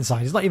yard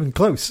inside. It's not even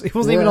close. It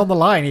wasn't even on the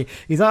line.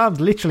 His arm's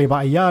literally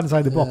about a yard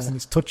inside the box, and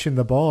it's touching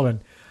the ball.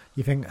 And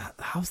you think,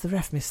 how's the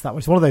ref missed that?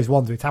 It's one of those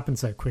ones where it happened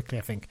so quickly.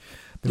 I think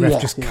the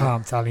ref just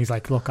can't tell. And he's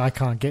like, look, I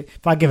can't get.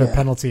 If I give a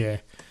penalty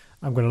here,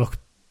 I'm going to look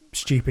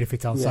stupid if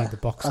it's outside the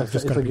box.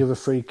 If I give a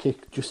free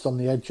kick just on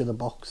the edge of the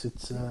box,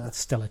 it's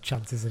still a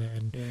chance, isn't it?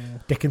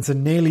 And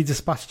Dickinson nearly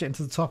dispatched it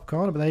into the top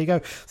corner, but there you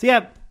go.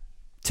 So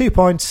 2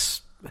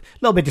 points. A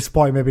little bit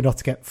disappointing maybe not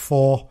to get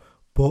 4,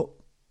 but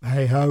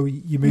hey ho,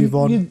 you move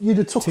on. You'd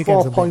have took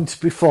 4 points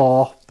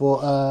before,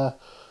 but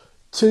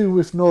 2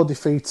 with no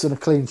defeats and a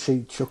clean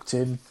sheet chucked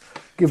in.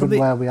 Given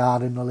where we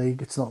are in the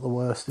league, it's not the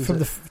worst, is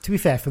it? To be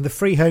fair, from the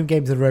 3 home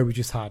games in a row we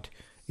just had,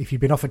 if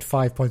you'd been offered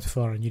 5 points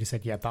before and you'd have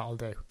said, that'll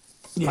do.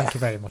 Thank you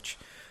very much.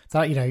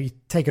 That you're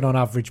taking on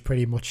average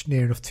pretty much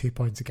near enough 2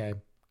 points a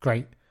game.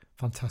 Great.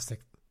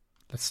 Fantastic.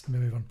 Let's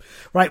move on.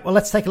 Right, well,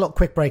 let's take a little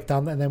quick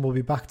breakdown and then we'll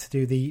be back to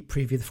do the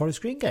preview of the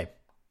Forest Green game.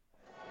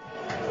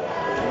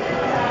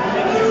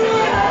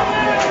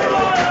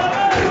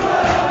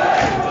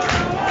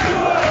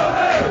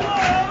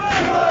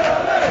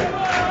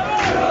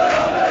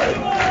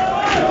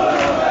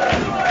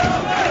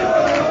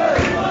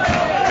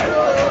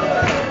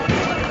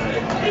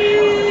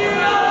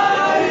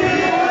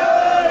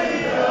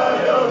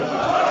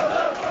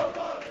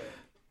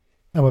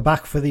 And we're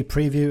back for the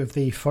preview of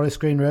the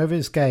Forest Green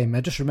Rovers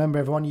game. Just remember,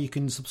 everyone, you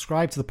can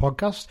subscribe to the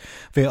podcast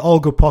via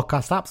all good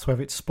podcast apps,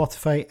 whether it's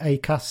Spotify,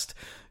 Acast,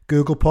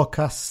 Google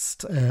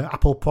Podcasts,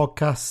 Apple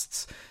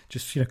Podcasts.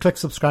 Just click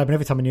subscribe, and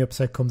every time a new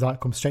episode comes out, it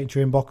comes straight into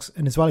your inbox.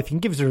 And as well, if you can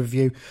give us a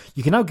review,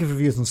 you can now give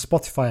reviews on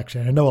Spotify,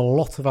 actually. And I know a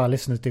lot of our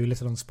listeners do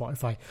listen on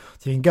Spotify.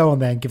 So you can go on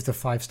there and give us a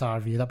 5-star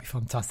review. That'd be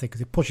fantastic,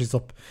 because it pushes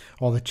up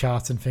all the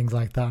charts and things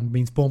like that, and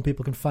means more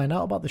people can find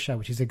out about the show,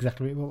 which is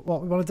exactly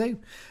what we want to do.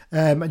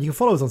 And you can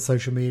follow us on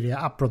social media,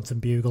 at Brunton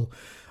Bugle,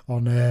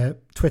 on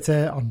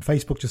Twitter, on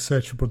Facebook. Just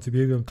search for Brunton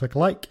Bugle and click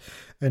like.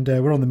 And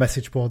we're on the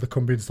message board,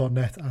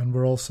 thecumbrians.net, and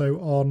we're also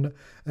on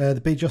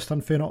the Be Just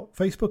and Fear Not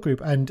Facebook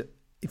group. And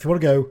if you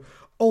want to go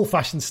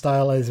old-fashioned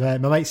style, as my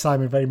mate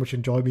Simon very much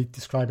enjoyed me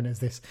describing it as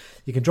this,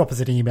 you can drop us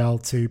an email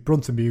to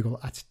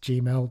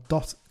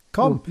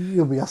bruntonbugle@gmail.com.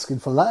 You'll be asking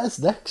for letters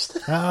next.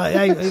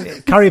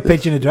 Carry a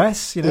pigeon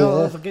address,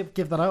 I'll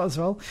give that out as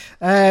well.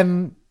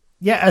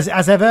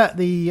 As ever,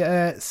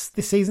 this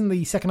season,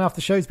 the second half of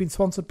the show has been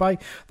sponsored by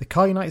the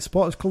Carl United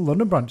Supporters Club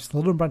London branch. The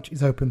London branch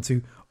is open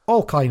to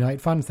all Carl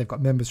United fans. They've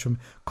got members from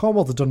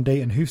Cornwall to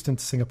Dundee and Houston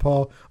to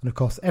Singapore, and of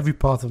course every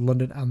part of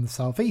London and the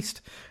South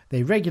East.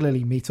 They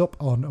regularly meet up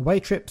on away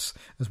trips,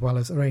 as well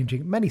as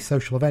arranging many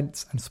social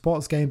events and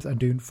sports games and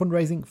doing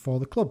fundraising for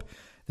the club.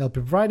 They'll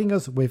be providing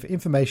us with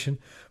information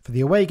for the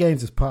away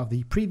games as part of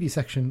the preview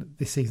section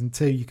this season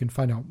too. You can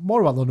find out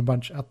more about London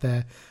Branch at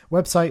their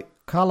website,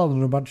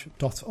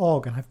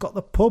 carlisle.londonbranch.org. And I've got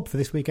the pub for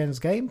this weekend's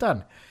game,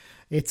 Dan.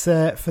 It's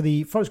for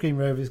the Forest Green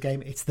Rovers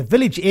game. It's the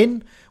Village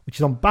Inn, which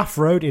is on Bath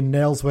Road in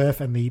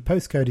Nailsworth, and the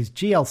postcode is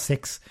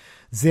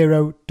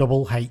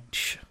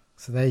GL60HH.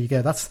 So there you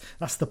go.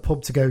 That's the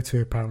pub to go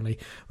to, apparently.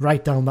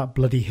 Right down that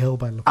bloody hill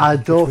by looking. I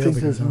don't think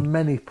there's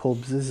many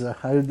pubs, is there?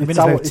 It's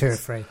about 2 or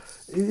 3.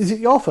 Is it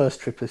your first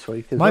trip this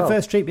week as My well?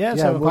 first trip, yeah.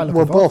 So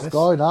we're both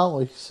going, aren't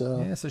we? So.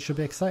 Yeah, so it should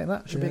be exciting.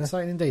 That should be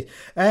exciting indeed.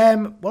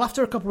 Well,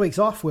 after a couple of weeks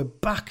off, we're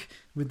back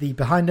with the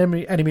Behind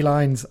Enemy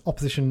Lines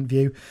opposition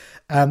view.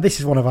 And this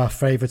is one of our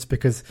favourites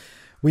because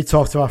we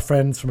talked to our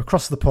friends from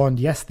across the pond.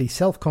 Yes, the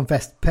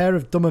self-confessed pair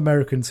of dumb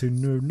Americans who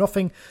knew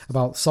nothing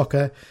about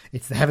soccer.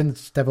 It's the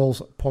Heavens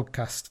Devils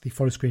podcast, the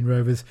Forest Green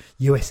Rovers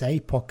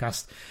USA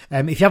podcast.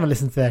 If you haven't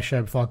listened to their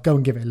show before, go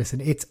and give it a listen.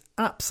 It's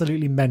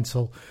absolutely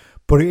mental.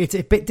 But it's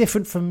a bit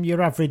different from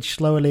your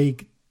average lower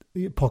league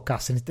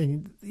podcast.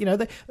 And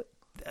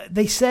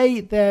they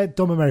say they're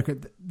dumb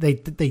American. They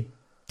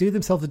do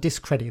themselves a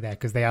discredit there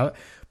because they are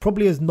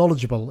probably as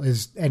knowledgeable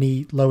as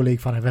any lower league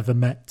fan I've ever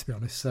met, to be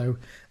honest. So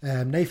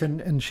Nathan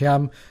and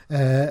Shyam,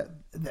 I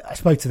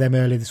spoke to them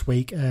earlier this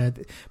week.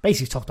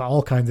 Basically talked about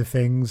all kinds of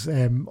things,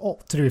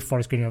 all to do with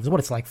Forest Green Rovers,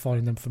 what it's like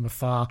following them from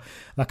afar,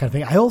 that kind of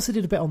thing. I also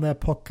did a bit on their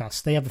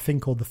podcast. They have a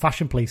thing called the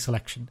Fashion Police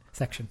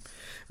section,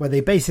 where they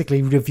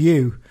basically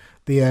review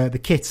the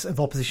kits of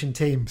opposition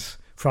teams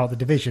throughout the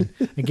division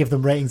and give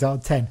them ratings out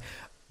of 10.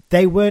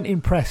 They weren't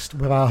impressed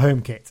with our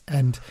home kit,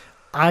 and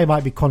I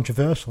might be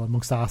controversial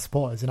amongst our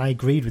supporters, and I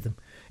agreed with them.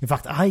 In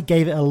fact, I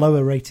gave it a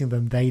lower rating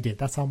than they did.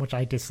 That's how much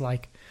I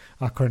dislike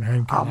our current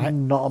home kit.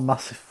 I'm not a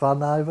massive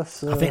fan either.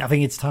 So. I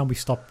think it's time we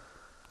stop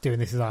doing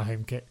this as our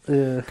home kit.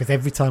 Because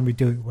every time we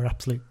do it, we're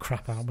absolute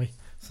crap, aren't we?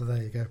 So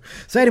there you go.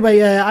 So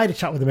anyway, I had a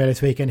chat with them earlier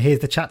this week, and here's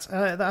the chat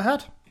that I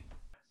had.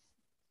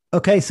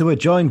 Okay, so we're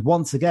joined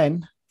once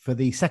again for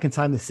the second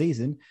time this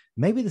season.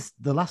 Maybe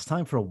the last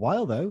time for a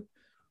while, though,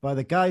 by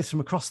the guys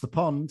from across the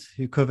pond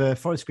who cover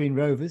Forest Green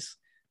Rovers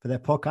for their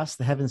podcast,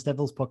 the Heavens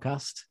Devils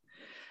podcast.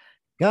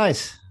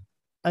 Guys,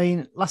 I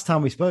mean, last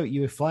time we spoke,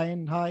 you were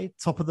flying high,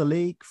 top of the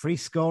league, free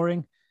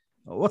scoring.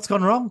 What's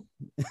gone wrong?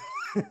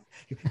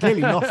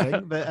 Clearly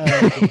nothing, but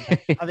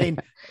I mean,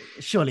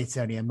 surely it's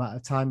only a matter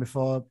of time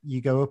before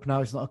you go up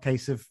now. It's not a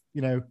case of,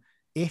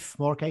 if,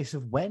 more a case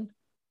of when.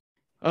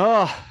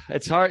 Oh,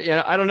 it's hard.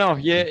 I don't know.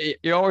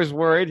 You're always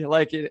worried.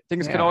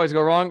 Things can always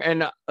go wrong.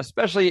 And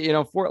especially,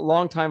 for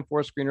longtime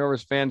Forest Green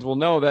Rovers fans will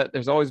know that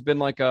there's always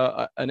been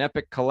an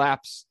epic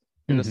collapse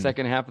in the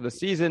second half of the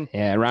season.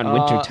 Yeah, around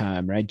winter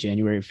time, right?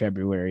 January,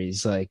 February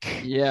is the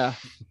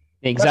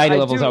anxiety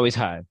level's always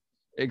high.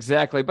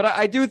 Exactly. But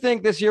I do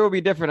think this year will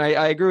be different.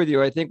 I agree with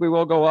you. I think we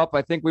will go up.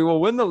 I think we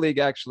will win the league,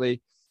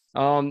 actually.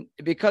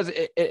 Because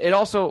it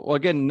also,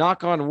 again,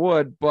 knock on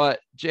wood, but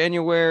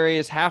January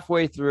is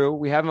halfway through.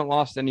 We haven't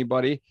lost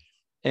anybody,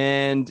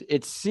 and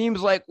it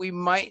seems like we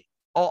might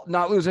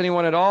not lose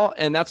anyone at all.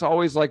 And that's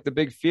always the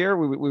big fear.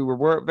 We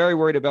were very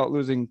worried about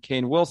losing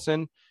Kane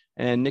Wilson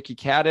and Nicky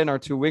Cadden, our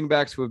two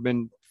wingbacks who have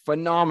been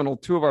phenomenal,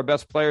 two of our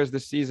best players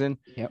this season.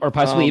 Yeah, or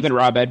possibly even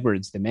Rob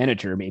Edwards, the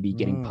manager, maybe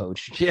getting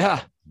poached.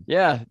 Yeah.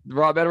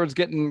 Rob Edwards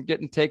getting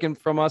taken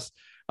from us.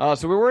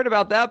 So we're worried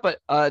about that, but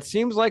it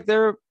seems like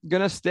they're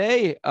going to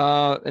stay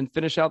and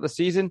finish out the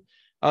season.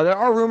 There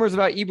are rumors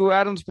about Ibu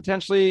Adams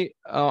potentially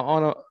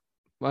I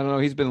don't know,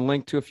 he's been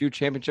linked to a few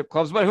championship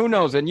clubs, but who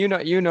knows? And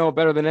you know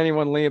better than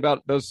anyone, Lee,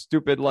 about those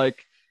stupid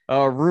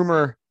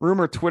rumor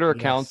Twitter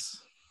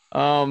accounts.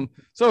 So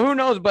who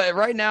knows? But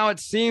right now it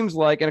seems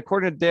like, and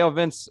according to Dale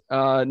Vince,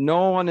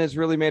 no one has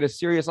really made a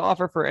serious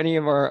offer for any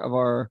of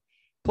our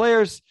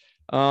players.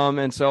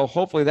 And so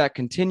hopefully that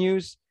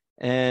continues.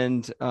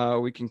 And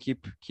we can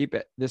keep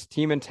this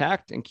team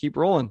intact and keep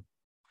rolling.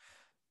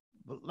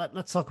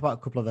 Let's talk about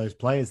a couple of those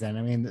players then.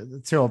 I mean,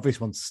 the two obvious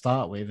ones to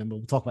start with, and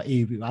we'll talk about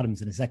Ibu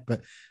Adams in a sec,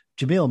 but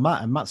Jamil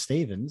Matt and Matt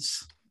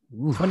Stevens,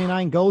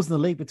 29 goals in the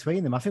league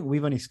between them. I think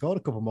we've only scored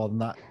a couple more than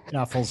that in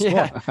our full squad.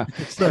 Yeah.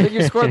 So, I think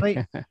you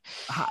scored.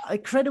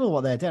 Incredible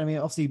what they're doing. I mean,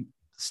 obviously,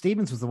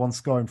 Stevens was the one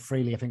scoring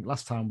freely, I think,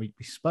 last time we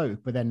spoke,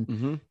 but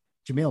then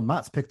Jamil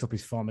Matt's picked up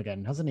his form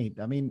again, hasn't he?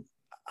 I mean,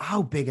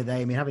 how big are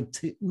they? I mean, having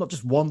two, not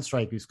just one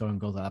striker who's scoring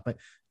goals like that, but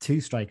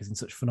two strikers in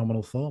such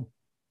phenomenal form.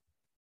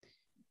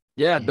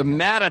 Yeah, the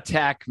Mat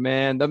Attack,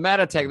 man. The Mat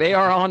Attack. They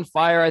are on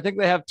fire. I think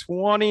they have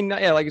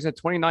 29, like you said,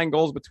 29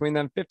 goals between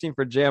them, 15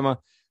 for Jamma,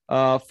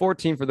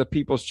 14 for the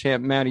People's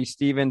Champ, Matty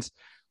Stevens.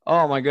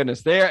 Oh, my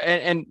goodness.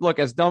 And look,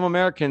 as dumb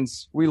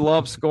Americans, we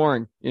love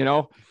scoring.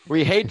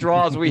 We hate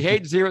draws. We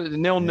hate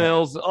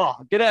 0-0. Oh,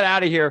 get that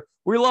out of here.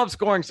 We love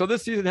scoring. So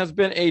this season has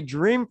been a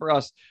dream for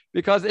us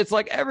because it's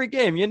like every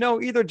game,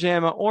 either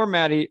Jamma or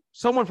Matty,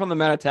 someone from the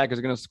Mat Attack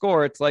is going to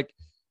score. It's like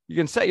you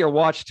can set your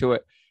watch to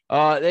it.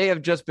 They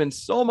have just been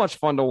so much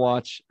fun to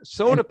watch,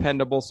 so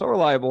dependable, so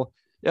reliable.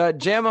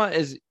 Jamma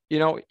is,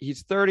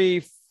 he's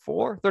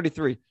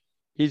 33.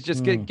 He's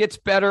just gets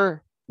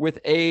better with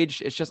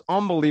age. It's just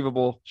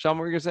unbelievable. Sean,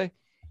 what were you going to say?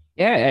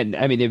 Yeah, and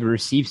I mean, they've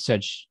received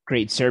such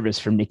great service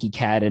from Nicky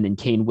Cadden and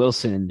Kane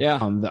Wilson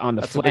on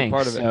the flank.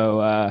 Part of it.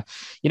 So,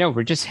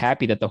 we're just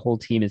happy that the whole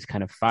team is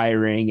kind of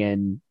firing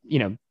and,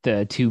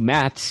 the two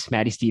Matts,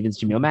 Matty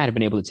Stevens, Jamil Matt, have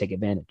been able to take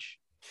advantage.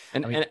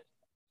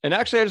 And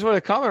actually, I just want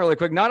to comment really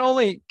quick. Not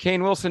only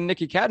Kane Wilson,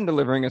 Nicky Cadden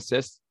delivering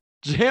assists,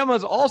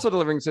 Jamma's also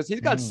delivering assists. He's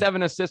got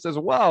 7 assists as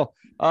well.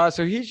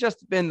 So he's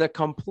just been the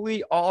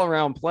complete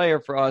all-around player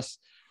for us.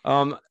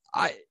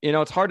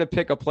 It's hard to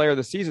pick a player of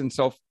the season.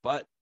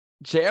 But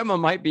Jamma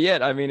might be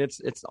it. I mean,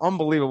 it's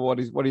unbelievable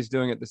what he's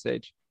doing at this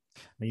age.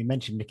 You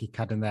mentioned Nicky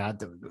Cadden there.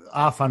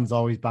 Our fans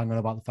always bang on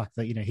about the fact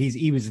that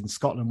he was in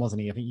Scotland,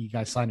 wasn't he? I think you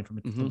guys signed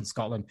him from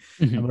Scotland,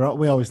 and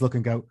we always look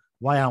and go,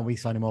 why aren't we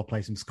signing more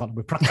players from Scotland?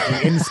 We're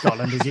practically in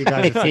Scotland, as you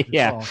guys have said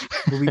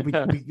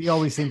before. We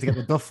always seem to get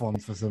the duff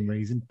ones for some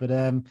reason. But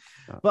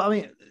I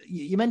mean,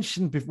 you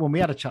mentioned before, when we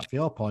had a chat for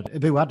your pod,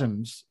 Abu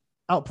Adams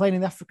out playing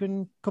in the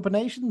African Cup of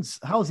Nations.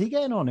 How's he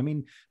getting on? I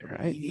mean,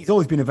 he's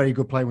always been a very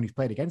good player when he's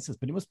played against us,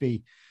 but it must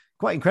be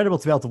quite incredible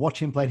to be able to watch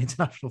him playing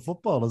international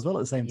football as well at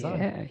the same time.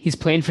 Yeah, he's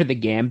playing for the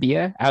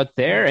Gambia out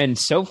there, and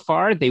so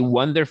far they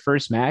won their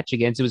first match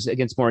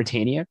against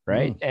Mauritania,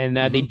 right? And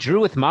they drew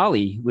with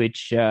Mali,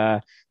 which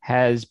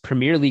has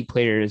Premier League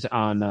players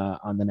on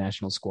the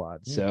national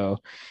squad. So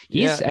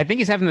I think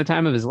he's having the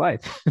time of his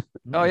life.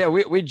 Oh yeah,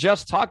 we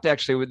just talked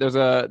actually. There's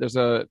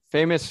a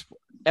famous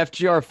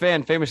FGR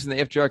fan, famous in the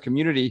FGR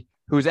community,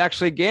 who's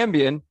actually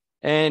Gambian.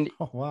 And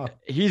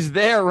he's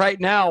there right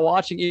now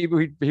watching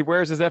Ibu. He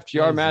wears his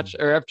FGR match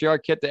or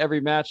FGR kit to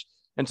every match.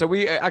 And so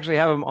we actually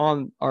have him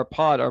on our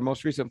pod, our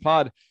most recent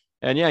pod.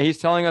 And he's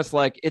telling us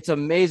like, it's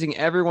amazing.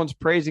 Everyone's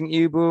praising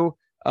Ibu.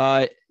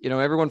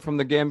 Everyone from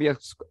the Gambia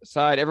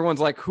side, everyone's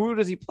like, who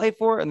does he play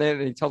for? And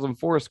then he tells them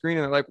Forest Green.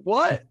 And they're like,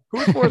 what?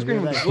 Who's Forest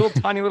Green? This little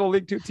tiny little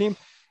League Two team.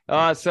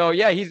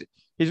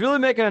 He's really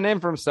making a name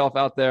for himself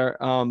out there.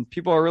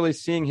 People are really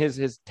seeing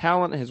his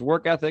talent, his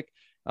work ethic.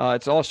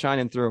 It's all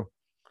shining through.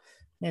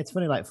 Yeah, it's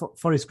funny, like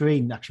Forest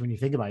Green, actually, when you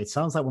think about it, it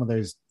sounds like one of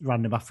those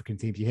random African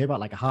teams you hear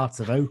about, like a Hearts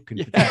of Oak.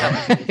 It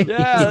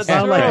doesn't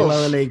sound like a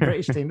lower league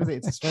British team, does it?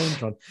 It's a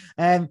strange one.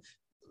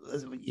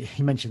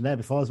 You mentioned there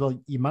before as well,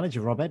 your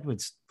manager, Rob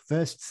Edwards,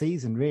 first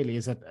season really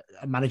as a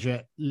manager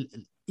at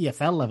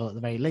EFL level at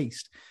the very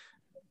least.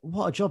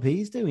 What a job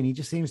he's doing. He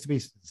just seems to be,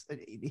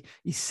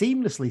 he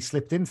seamlessly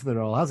slipped into the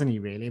role, hasn't he,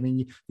 really? I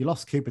mean, you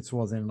lost Cooper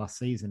towards the end of last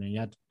season and you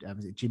had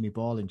Jimmy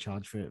Ball in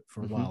charge for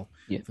a while,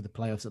 for the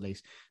playoffs at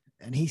least.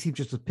 And he seems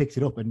just to have picked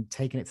it up and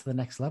taken it to the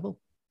next level.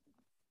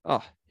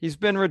 Oh, he's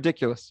been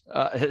ridiculous.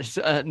 It's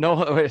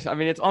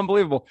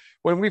unbelievable.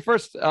 When we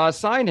first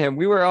signed him,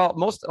 we were a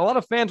lot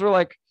of fans were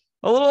like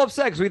a little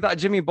upset because we thought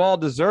Jimmy Ball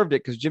deserved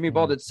it because Jimmy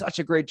Ball did such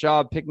a great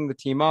job picking the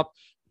team up,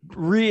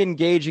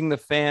 re-engaging the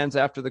fans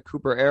after the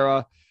Cooper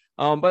era.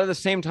 But at the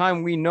same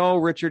time, we know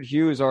Richard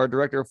Hughes, our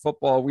director of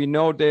football. We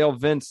know Dale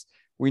Vince.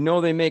 We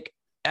know they make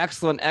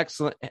excellent,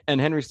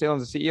 and Henry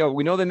Stalen's the CEO.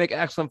 We know they make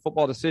excellent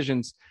football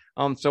decisions.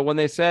 So when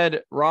they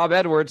said Rob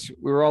Edwards,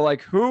 we were all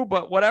like, who?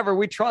 But whatever,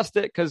 we trust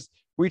it because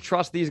we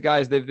trust these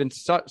guys. They've been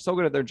so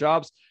good at their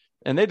jobs,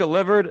 and they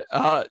delivered,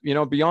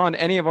 beyond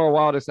any of our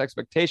wildest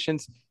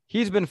expectations.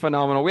 He's been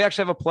phenomenal. We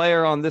actually have a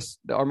player on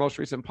our most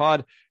recent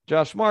pod,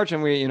 Josh March,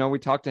 and we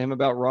talked to him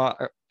about Rob,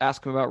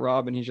 asked him about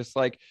Rob, and he's just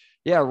like,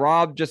 yeah,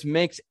 Rob just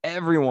makes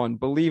everyone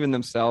believe in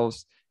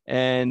themselves.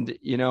 And,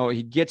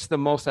 he gets the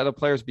most out of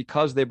players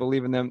because they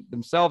believe in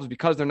themselves,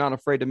 because they're not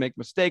afraid to make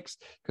mistakes,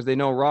 because they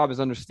know Rob is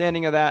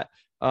understanding of that.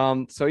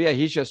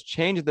 He's just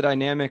changed the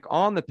dynamic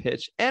on the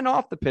pitch and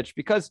off the pitch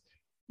because,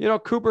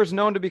 Cooper's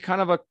known to be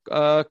kind of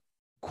a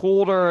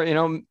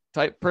colder,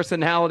 type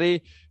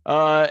personality.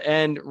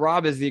 And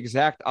Rob is the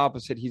exact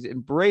opposite. He's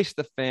embraced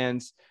the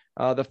fans.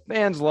 The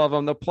fans love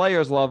him. The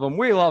players love him.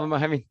 We love him.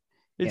 I mean,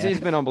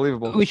 he's been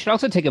unbelievable. We should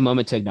also take a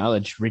moment to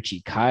acknowledge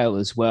Richie Kyle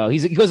as well. He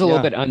goes a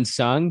little bit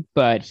unsung,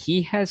 but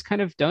he has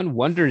kind of done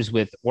wonders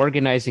with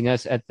organizing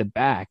us at the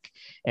back.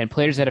 And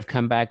players that have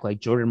come back like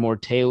Jordan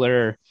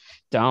Moore-Taylor,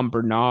 Dom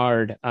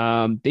Bernard,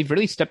 they've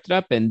really stepped it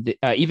up. And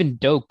even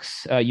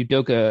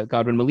Udoka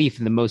Godwin-Malif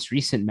in the most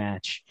recent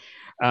match.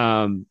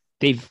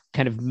 they've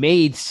kind of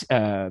made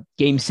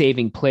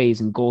game-saving plays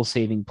and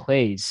goal-saving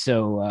plays.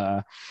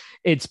 So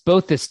it's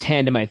both this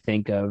tandem, I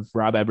think, of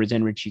Rob Edwards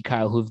and Richie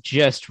Kyle, who've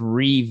just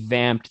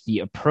revamped the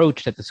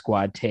approach that the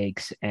squad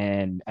takes.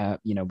 And,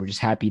 we're just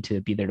happy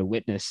to be there to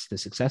witness the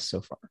success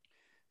so far.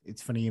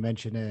 It's funny you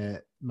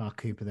mentioned Mark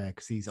Cooper there,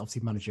 because he's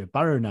obviously manager of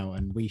Barrow now,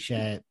 and we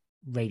share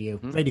Radio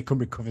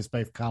Cumbria covers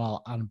both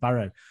Carlisle and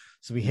Barrow.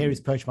 So we hear his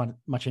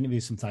post-match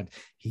interviews sometimes.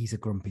 He's a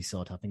grumpy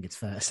sod, I think it's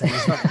fair to say.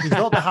 He's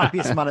not the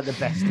happiest man at the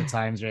best of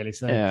times, really.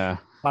 So yeah.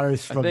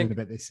 Barrow's struggling a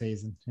bit this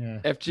season. Yeah.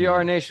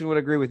 FGR Nation would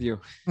agree with you.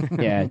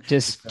 Yeah,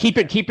 just keep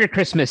your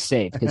Christmas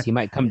safe, because he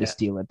might come to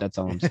steal it. That's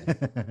all I'm saying.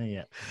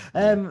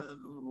 Yeah.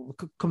 We'll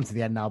come to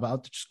the end now, but I'll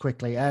just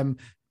quickly...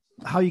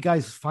 how are you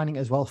guys finding it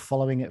as well,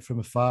 following it from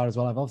afar as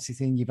well? I've obviously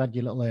seen you've had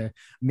your little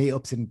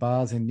meetups in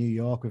bars in New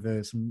York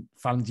with some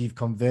fans you've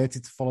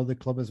converted to follow the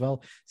club as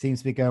well.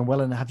 Seems to be going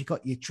well. And have you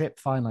got your trip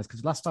finalised?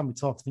 Because last time we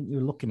talked, I think you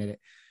were looking at it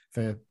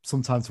for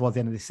sometime towards the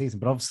end of this season.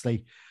 But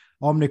obviously,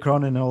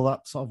 Omicron and all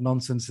that sort of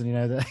nonsense,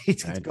 and that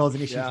it's causing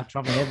issues for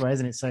travelling everywhere,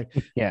 isn't it? So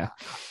yeah,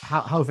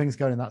 how are things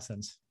going in that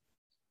sense?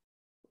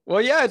 Well,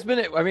 yeah, it's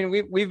been. I mean,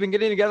 we've been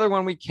getting together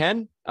when we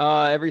can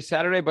every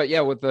Saturday, but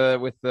yeah, with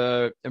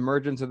the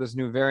emergence of this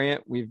new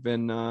variant, we've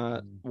been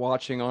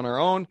watching on our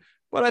own.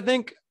 But I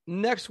think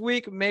next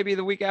week, maybe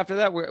the week after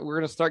that, we're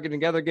going to start getting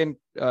together again.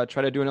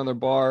 Try to do another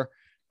bar.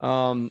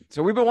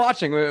 So we've been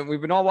watching.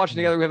 We've been all watching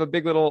together. We have a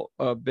big little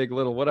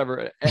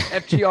whatever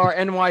FGR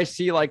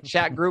NYC like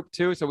chat group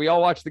too. So we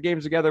all watch the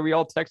games together. We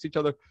all text each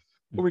other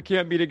when we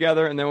can't be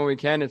together, and then when we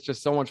can, it's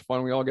just so much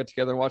fun. We all get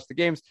together and watch the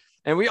games,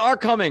 and we are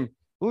coming.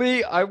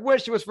 Lee, I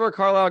wish it was for a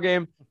Carlisle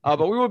game,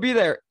 but we will be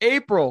there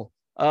April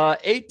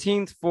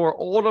 18th for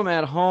Oldham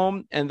at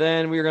home, and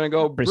then we're going to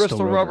go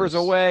Bristol Rovers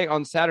away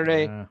on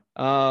Saturday,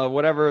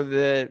 whatever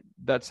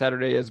that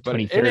Saturday is, but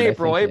in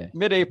April,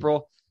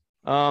 mid-April.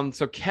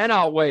 So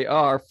cannot wait.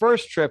 Our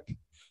first trip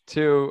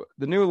to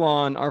the new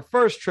lawn, our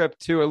first trip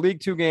to a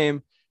League Two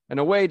game, an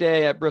away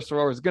day at Bristol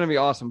Rovers is going to be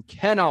awesome.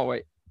 Cannot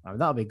wait. I mean,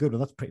 that'll be good. Well,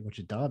 that's pretty much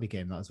a derby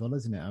game, that as well,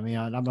 isn't it? I mean,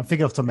 I'm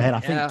thinking off the top of my head. I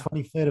think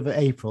 23rd of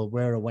April,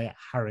 we're away at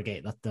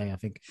Harrogate that day. I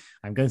think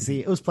I'm going to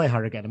see us play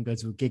Harrogate. I'm going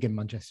to a gig in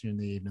Manchester in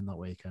the evening that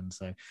weekend.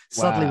 So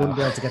sadly, wouldn't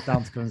be able to get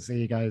down to come and see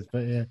you guys.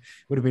 But yeah,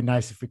 would have been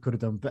nice if we could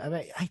have done. But I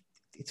mean,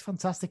 it's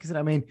fantastic, isn't it?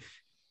 I mean,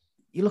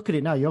 you look at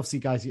it now. You obviously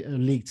guys are a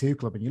League Two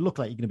club, and you look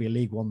like you're going to be a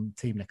League One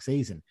team next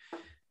season.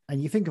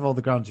 And you think of all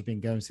the grounds you've been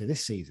going to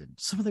this season.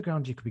 Some of the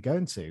grounds you could be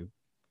going to,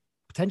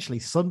 potentially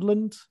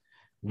Sunderland,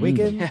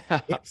 Wigan,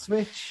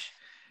 Ipswich.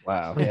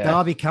 Wow.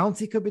 Derby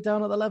County could be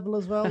down at the level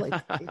as well.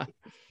 It's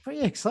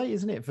pretty exciting,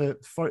 isn't it?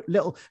 For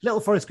little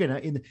Forest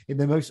Green in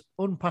the most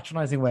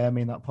unpatronising way. I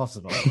mean that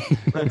possible.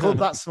 A club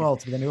that small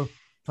to be then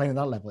playing at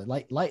that level,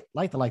 like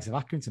the likes of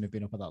Accrington have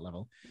been up at that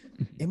level.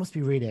 It must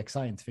be really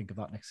exciting to think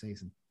about next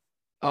season.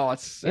 Oh,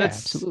 it's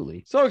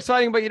absolutely so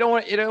exciting, but you don't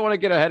want to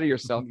get ahead of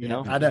yourself, you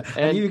know. I know.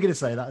 And you were going to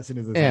say that as soon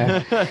as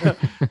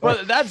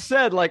But that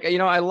said, like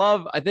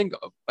I think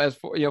as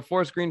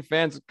Forest Green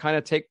fans kind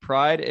of take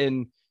pride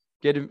in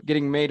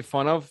getting made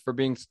fun of for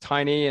being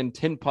tiny and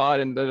tin pot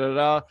and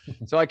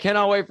So I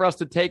cannot wait for us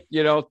to take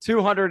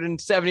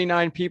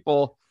 279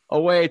 people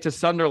away to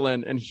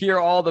Sunderland and hear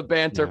all the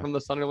banter from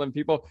the Sunderland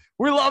people.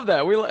 We love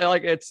that. We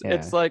like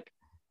it's like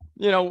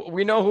we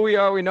know who we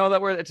are. We know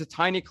that it's a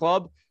tiny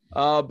club,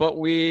 but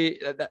we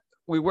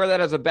wear that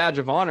as a badge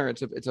of honor.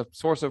 It's a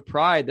source of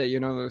pride that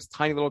this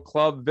tiny little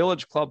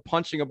village club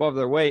punching above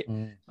their weight.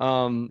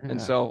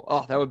 And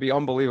so that would be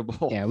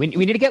unbelievable. Yeah, we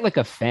need to get like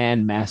a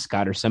fan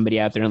mascot or somebody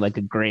out there in like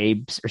a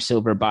gray or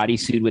silver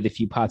bodysuit with a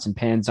few pots and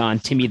pans on,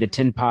 Timmy the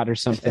Tin Pot or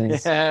something.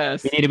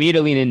 Yes, we need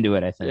to lean into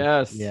it, I think.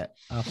 Yes, yeah,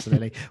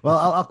 absolutely. Well,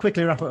 I'll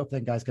quickly wrap it up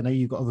then, guys. I know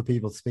you've got other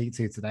people to speak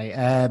to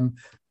today.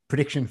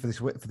 Prediction for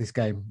this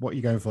game? What are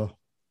you going for?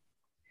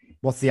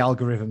 What's the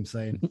algorithm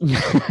saying?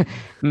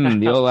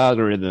 The old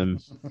algorithm.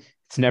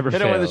 It's never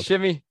failed. Hit it with a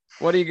shimmy.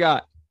 What do you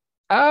got?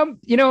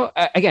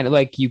 Again,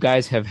 like you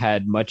guys have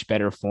had much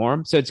better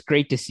form. So it's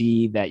great to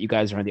see that you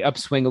guys are on the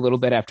upswing a little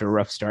bit after a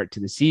rough start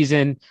to the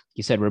season.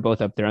 You said we're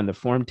both up there on the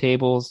form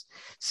tables.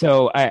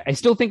 So I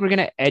still think we're going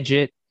to edge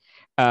it.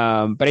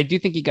 But I do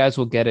think you guys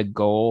will get a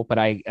goal. But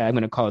I'm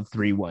going to call it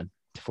 3-1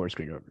 to Forest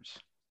Green Rovers.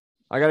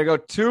 I got to go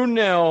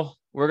 2-0.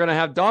 We're going to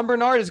have Don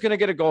Bernard is going to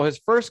get a goal. His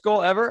first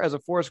goal ever as a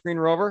Forest Green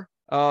Rover.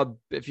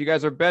 If you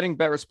guys are betting,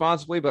 bet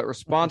responsibly, but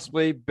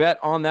responsibly bet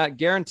on that.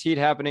 Guaranteed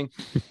happening.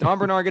 Don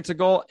Bernard gets a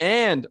goal.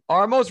 And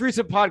our most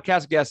recent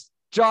podcast guest,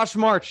 Josh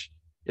March,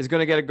 is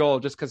going to get a goal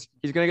just because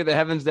he's going to get the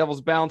Heavens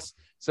Devils bounce.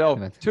 So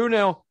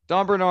 2-0,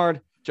 Don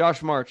Bernard,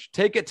 Josh March.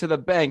 Take it to the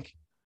bank.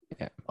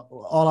 Yeah.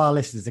 All our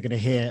listeners are going to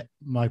hear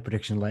my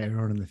prediction later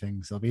on in the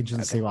thing, so I'll be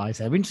interested to see what I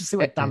say. I'll be interested to see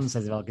what Dan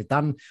says about it.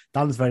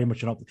 Dan's very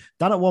much an optimist.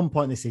 Dan at one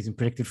point this season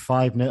predicted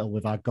 5-0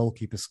 with our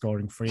goalkeeper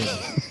scoring 3.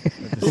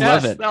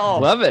 Love it.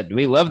 Love it.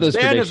 We love those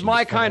Dan predictions. is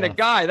my kind of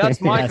guy.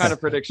 That's my kind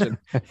of prediction.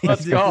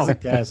 Let's go.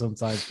 Doesn't care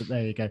sometimes, but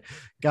there you go.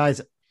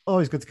 Guys,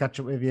 always good to catch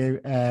up with you.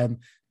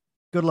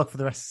 Good luck for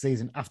the rest of the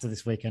season after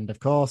this weekend, of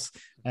course.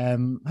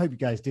 Hope you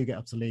guys do get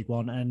up to League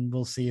One, and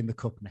we'll see you in the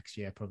Cup next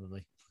year,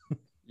 probably.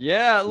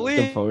 Yeah, Lee,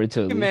 looking forward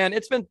to it, man.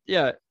 It's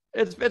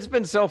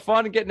been so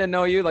fun getting to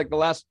know you. Like the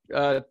last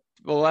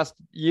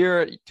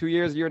year, 2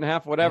 years, year and a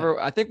half, whatever.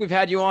 Yeah. I think we've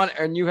had you on,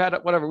 and you had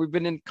whatever. We've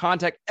been in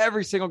contact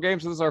every single game.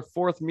 So this is our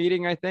 4th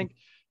meeting, I think.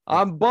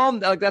 I'm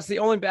bummed. Like that's the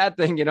only bad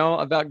thing,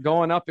 about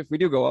going up. If we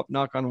do go up,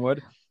 knock on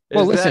wood.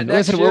 Well, listen.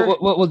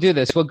 We'll do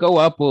this. We'll go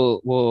up.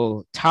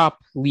 We'll top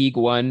League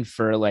One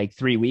for like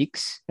 3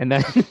 weeks, and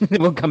then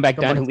we'll come back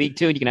down to League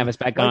Two, and you can have us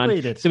back on.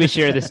 So we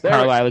share this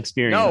Carlisle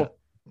experience. No,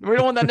 we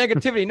don't want that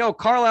negativity. No,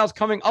 Carlisle's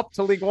coming up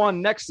to League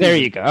One next season.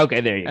 There you go.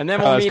 Okay, there you go. And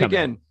then we'll meet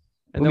again.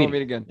 And then we'll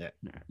meet again. Yeah.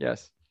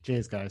 Yes.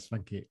 Cheers, guys.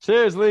 Thank you.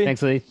 Cheers, Lee.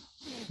 Thanks, Lee.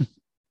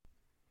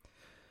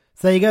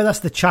 So there you go. That's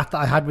the chat that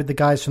I had with the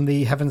guys from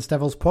the Heavens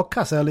Devils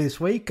podcast earlier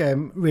this week.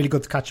 Really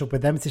good to catch up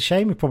with them. It's a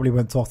shame we probably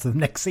won't talk to them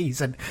next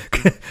season.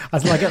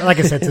 like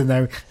I said to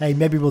them, hey,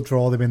 maybe we'll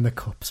draw them in the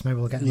cups. Maybe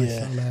we'll get a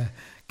nice little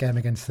game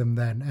against them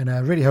then. And I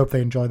really hope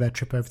they enjoy their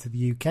trip over to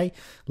the UK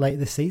later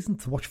this season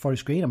to watch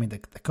Forest Green. I mean,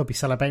 they could be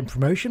celebrating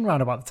promotion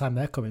around about the time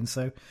they're coming.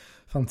 So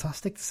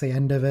fantastic to see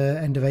end of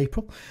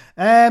April.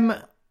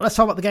 Let's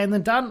talk about the game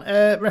then, Dan.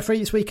 Referee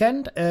this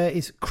weekend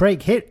is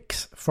Craig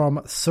Hicks from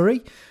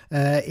Surrey.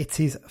 It's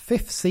his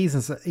 5th season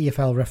as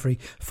EFL referee.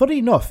 Funny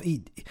enough,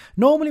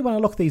 normally when I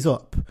look these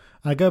up, and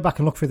I go back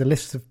and look through the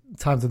list of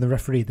times on the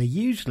referee,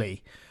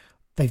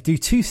 they do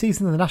 2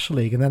 seasons in the National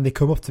League and then they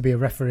come up to be a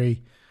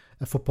referee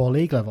at Football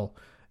League level.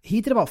 He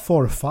did about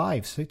 4 or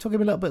 5, so it took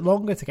him a little bit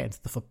longer to get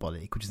into the Football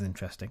League, which is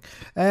interesting.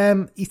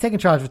 He's taken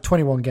charge of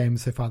 21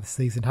 games so far this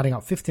season, handing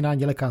out 59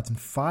 yellow cards and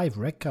 5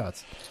 red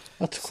cards.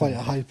 That's quite a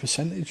high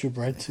percentage of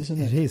reds,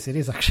 isn't it? It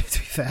is actually, to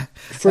be fair.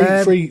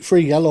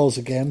 Three yellows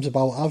a game's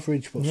about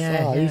average, but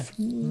 5.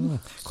 Yeah.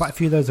 Quite a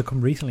few of those have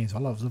come recently as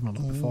well. I was having a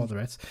look before the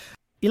Reds.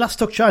 He last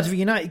took charge of a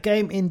United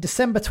game in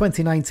December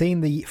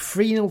 2019, the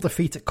 3-0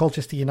 defeat at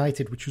Colchester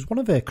United, which was one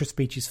of Chris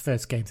Beech's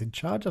first games in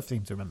charge, I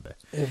seem to remember.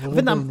 I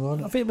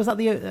think was that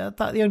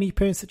the only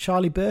appearance that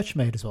Charlie Birch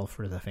made as well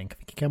for us, I think.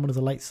 He came on as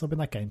a late sub in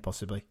that game,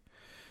 possibly.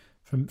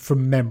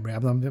 From memory.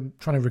 I'm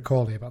trying to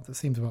recall here, but that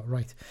seems about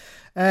right.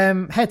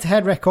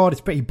 Head-to-head record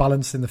is pretty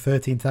balanced in the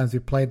 13 times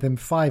we've played them.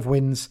 5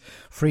 wins,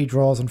 3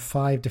 draws and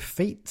 5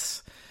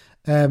 defeats.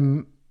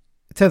 In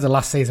terms of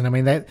last season, I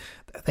mean,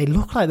 they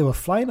looked like they were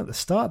flying at the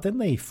start, didn't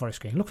they,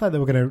 Forest Green? Looked like they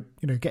were going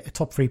to get a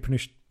top 3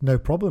 finish, no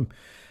problem.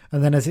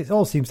 And then as it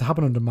all seems to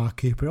happen under Mark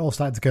Cooper, it all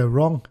started to go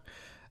wrong.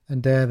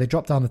 And they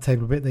dropped down the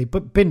table a bit. They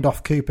binned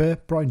off Cooper,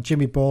 brought in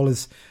Jimmy Ball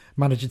as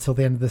manager till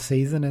the end of the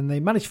season, and they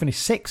managed to finish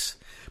 6th,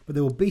 but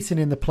they were beaten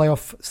in the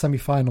playoff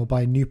semi-final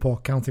by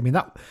Newport County. I mean,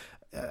 that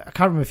I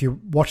can't remember if you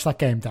watched that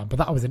game, Dan, but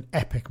that was an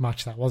epic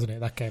match, that wasn't it?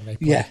 That game they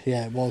played.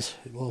 Yeah, it was.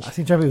 I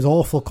think it was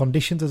awful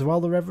conditions as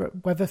well, the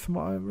weather, from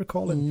what I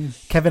recall. And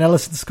Kevin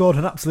Ellison scored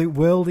an absolute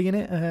worldie in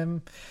it.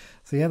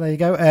 So yeah, there you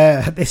go.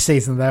 This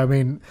season, though, I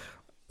mean,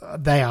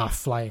 they are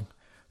flying.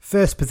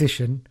 First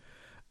position,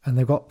 and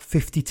they've got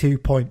 52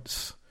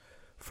 points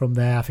from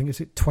there. I think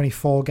it's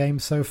 24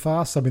 games so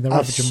far. So I mean, they're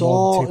averaging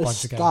more than 2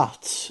 points a game. I saw a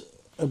stat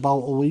about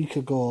a week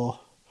ago,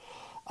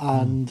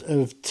 and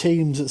of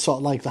teams at sort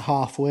of like the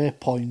halfway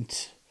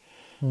point,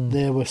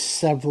 they were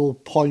several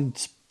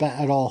points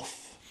better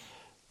off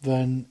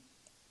than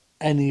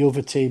any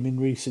other team in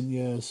recent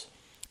years.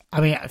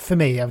 I mean, for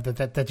me,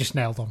 they're just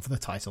nailed on for the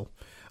title.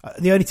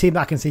 The only team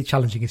that I can see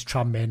challenging is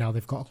Tranmere. Now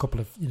they've got a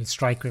couple of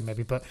striker in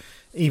maybe, but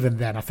even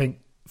then, I think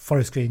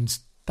Forest Green's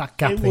that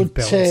gap they've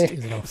built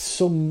is enough.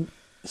 Some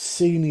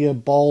senior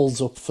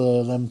balls up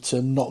for them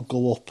to not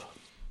go up.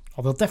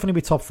 Oh, they'll definitely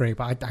be top 3,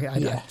 but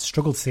I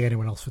struggle to see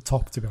anyone else for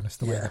top, to be honest,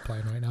 the way they're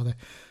playing right now. They've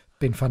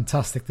been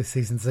fantastic this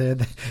season.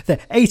 They're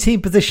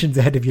 18 positions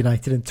ahead of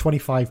United and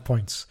 25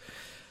 points.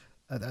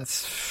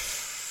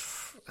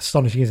 That's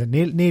astonishing, isn't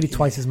it? Nearly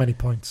twice as many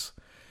points,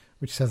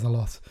 which says a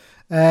lot.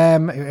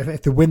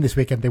 If they win this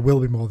weekend, they will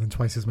be more than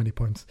twice as many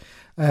points.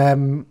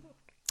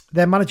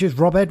 Their manager is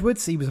Rob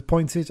Edwards. He was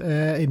appointed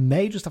in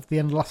May, just after the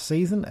end of last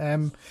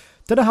season.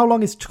 Don't know how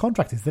long his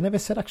contract is. They never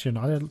said, actually.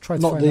 I tried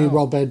to Not find the out.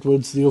 Rob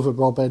Edwards, the other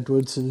Rob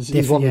Edwards.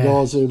 He's one of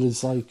those who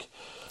is like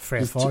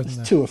 3 or 4, isn't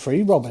there? 2 or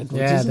 3 Rob Edwards,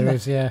 yeah, isn't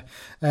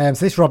there?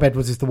 So this Rob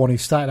Edwards is the one who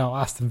started out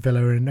at Aston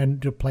Villa and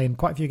ended up playing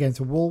quite a few games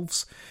for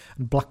Wolves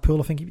and Blackpool.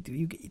 I think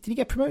did he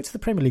get promoted to the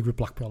Premier League with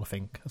Blackpool? I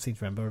think I seem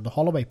to remember, or the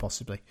Holloway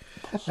possibly.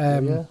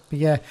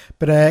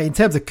 But in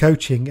terms of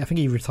coaching, I think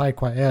he retired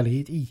quite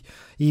early.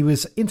 He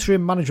was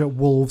interim manager at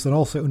Wolves and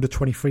also under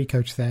 23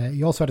 coach there.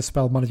 He also had a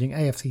spell managing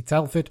AFC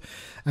Telford,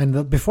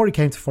 and before he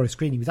came to Forest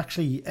Green, he was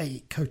actually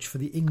a coach for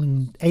the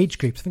England age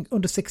groups. I think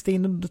under 16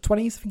 and under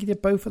 20s. I think he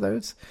did both of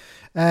those.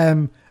 I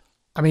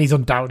mean, he's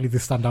undoubtedly the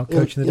standout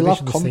coach in the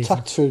division this season. He'll have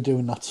contact through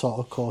doing that sort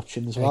of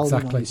coaching as well.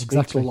 Exactly. You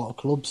speak to a lot of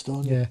clubs,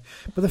 don't you? Yeah,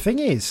 but the thing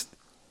is,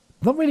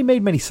 not really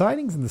made many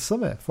signings in the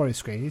summer,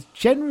 Forest Green. It's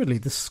generally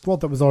the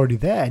squad that was already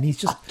there, and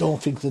I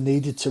don't think they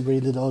needed to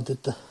really, though,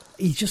 did they?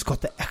 He's just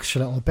got the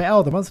extra little bit out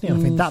of them, hasn't he? I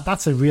think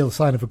that's a real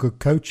sign of a good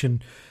coach,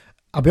 and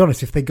I'll be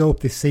honest, if they go up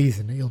this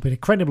season, it'll be an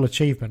incredible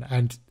achievement,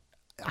 and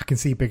I can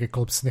see bigger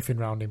clubs sniffing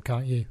around him,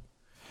 can't you?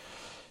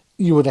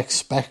 You would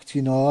expect,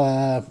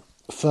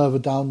 further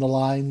down the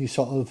line, you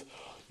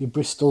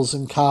Bristols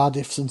and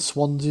Cardiffs and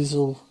Swanseas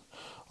will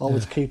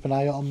always keep an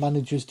eye out on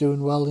managers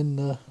doing well in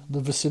the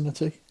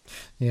vicinity.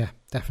 Yeah,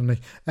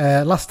 definitely.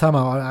 Last time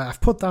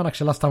I've put down,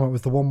 actually, last time it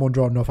was the 1-1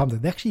 draw at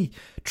Northampton. They actually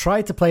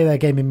tried to play their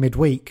game in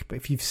midweek, but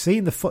if you've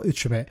seen the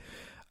footage from it,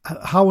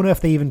 how on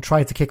earth they even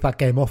tried to kick that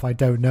game off, I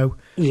don't know.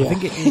 Yeah. I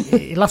think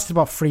it lasted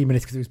about 3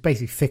 minutes because it was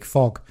basically thick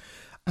fog.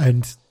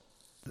 And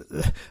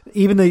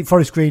even the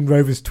Forest Green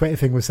Rovers Twitter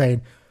thing was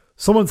saying,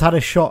 someone's had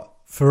a shot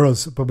for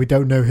us, but we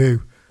don't know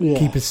who.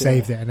 Keepers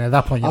saved it. And at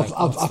that point,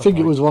 I think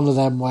it was one of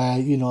them where,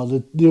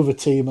 the other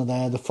team are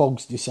there, the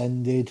fog's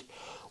descended.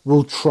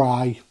 We'll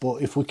try,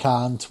 but if we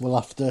can't, we'll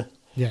have to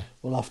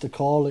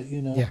call it,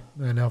 Yeah,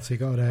 and obviously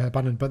got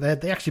abandoned.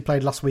 But they actually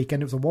played last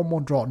weekend. It was a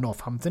 1-1 draw at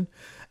Northampton.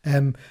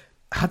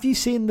 Have you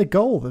seen the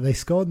goal that they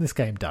scored in this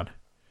game, Dan?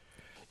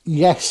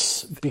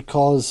 Yes,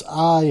 because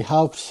I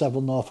have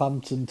several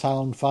Northampton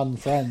Town fan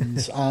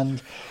friends,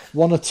 and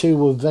one or two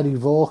were very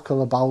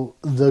vocal about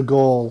the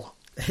goal.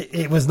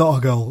 It was not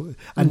a goal.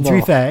 And to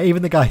be fair,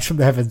 even the guys from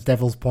the Heavens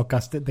Devils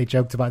podcast, they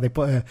joked about it. They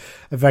put a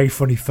very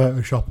funny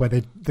Photoshop where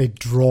they'd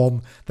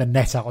drawn the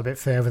net out a bit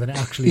further than it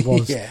actually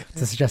was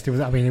to suggest it was.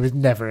 I mean, it was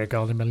never a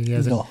goal in a million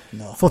years. No.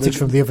 Footage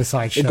from the other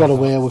side showed. They got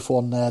away with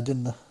one there,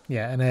 didn't they?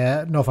 Yeah,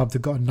 and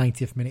Northampton got a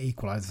 90th minute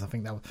equaliser. I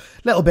think that was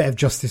a little bit of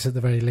justice at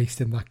the very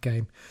least in that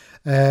game.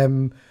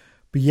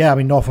 But yeah, I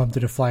mean,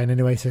 Northampton are flying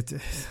anyway, so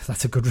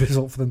that's a good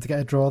result for them to get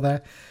a draw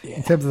there. Yeah.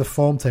 In terms of the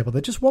form table,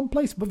 they're just one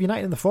place above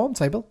United in the form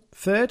table.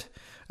 Third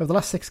of the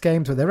last 6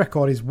 games, where their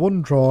record is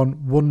 1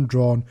 drawn, 1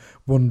 drawn,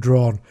 1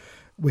 drawn,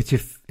 which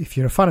if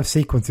you're a fan of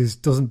sequences,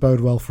 doesn't bode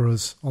well for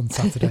us on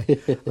Saturday. I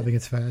think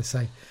it's fair to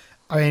say.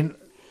 I mean,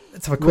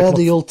 let's have a quick look.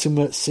 We're the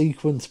ultimate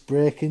sequence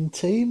breaking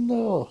team,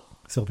 though.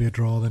 It'll be a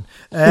draw then.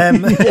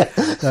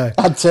 No.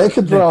 I'd take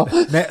a draw.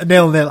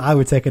 0-0. I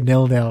would take a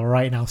 0-0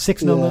 right now.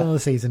 6-0 in the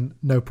season,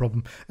 no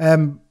problem.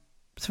 So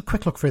a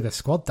quick look through the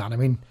squad, Dan. I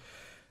mean,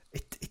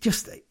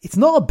 it's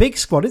not a big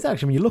squad, is it?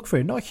 Actually, when you look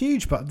through it, not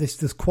huge, but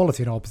there's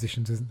quality in all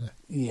positions, isn't there?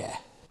 Yeah,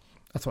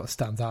 that's what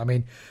stands out. I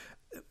mean,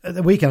 at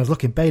the weekend I was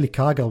looking. Bailey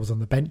Cargill was on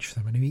the bench for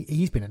them, and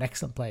he's been an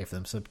excellent player for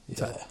them. So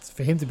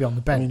for him to be on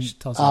the bench,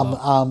 tells you a lot.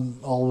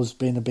 I'm always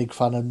been a big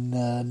fan of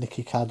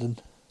Nicky Cadden.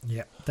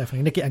 Yeah,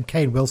 definitely. Nicky and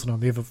Kane Wilson on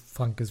the other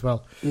flank as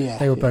well. Yeah,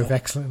 they were both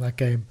excellent in that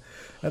game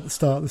at the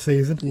start of the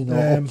season.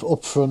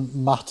 Up front,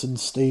 Matt and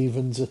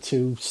Stevens are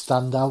 2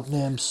 standout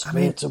names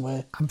straight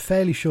away. I'm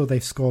fairly sure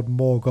they've scored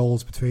more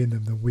goals between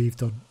them than we've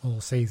done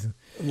all season.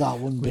 That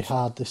wouldn't be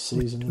hard this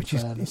season. Which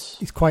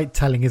is quite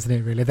telling, isn't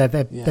it? Really,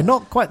 they're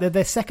not quite.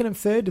 They're second and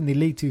third in the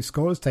League Two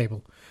scorers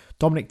table.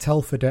 Dominic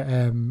Telford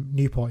at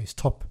Newport is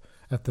top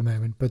at the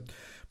moment, but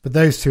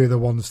those two are the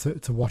ones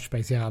to watch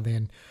basically, aren't they?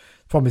 And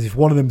problem is, if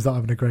one of them's not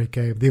having a great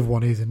game, the other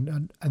one is.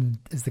 And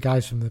as the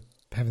guys from the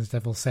Heavens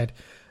Devils said,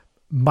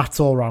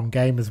 Matt's all-round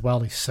game as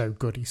well is so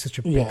good. He's such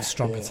a big,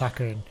 strong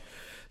attacker. And,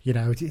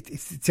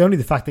 it's only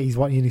the fact that he's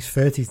in his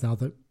 30s now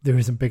that there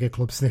isn't bigger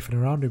clubs sniffing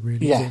around him,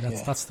 really.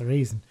 That's the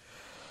reason.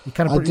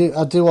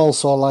 I do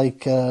also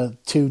like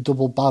 2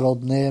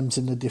 double-barreled names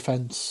in the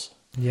defence.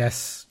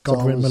 Yes,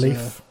 Godwin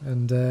Malif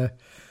and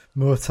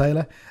Moore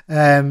Taylor.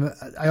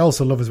 I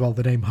also love as well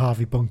the name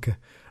Harvey Bunker.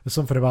 There's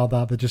something about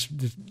that just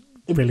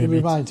brilliant. It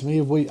reminds me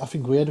of I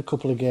think we had a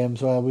couple of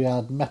games where we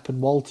had Mep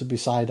and Walter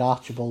beside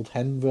Archibald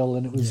Henville,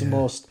 and it was the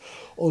most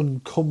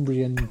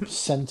un-Cumbrian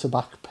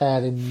centre-back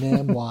pairing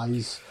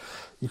name-wise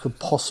you could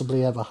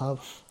possibly ever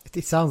have.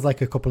 It sounds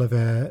like a couple of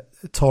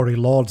Tory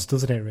lords,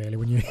 doesn't it, really,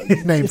 when you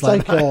names it's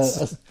like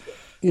that?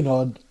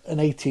 An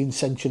 18th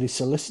century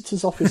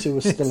solicitor's office who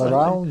was still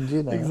around,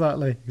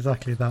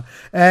 Exactly that.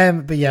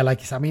 But yeah, like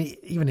you said, I mean,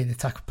 even in the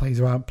attack players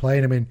who aren't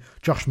playing, I mean,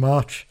 Josh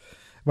March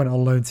went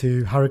on loan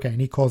to Harrogate and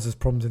he caused us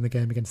problems in the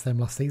game against them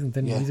last season,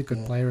 didn't he? He's a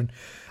good player. And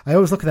I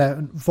always look at that.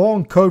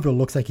 Vaughan Codrell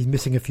looks like he's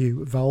missing a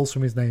few vowels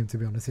from his name, to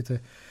be honest. It's a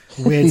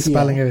weird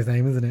spelling of his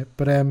name, isn't it?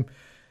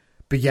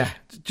 But yeah,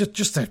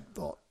 just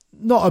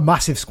not a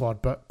massive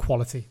squad, but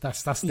quality.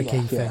 That's the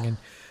key thing.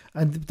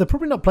 And they're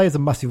probably not players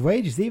of massive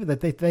wages either.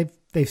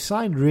 They've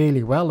signed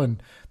really well,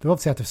 and they've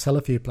obviously had to sell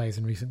a few players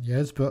in recent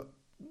years, but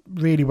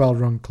really well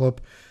run club.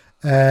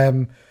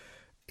 In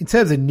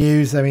terms of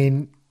news, I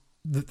mean,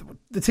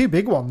 the 2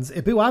 big ones,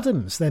 Ibu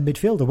Adams, their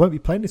midfielder, won't be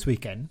playing this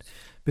weekend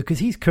because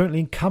he's currently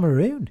in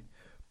Cameroon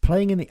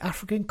playing in the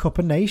African Cup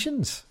of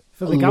Nations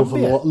for the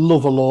Gambia.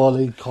 Love a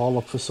lowly call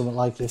up for something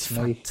like this,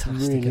 mate.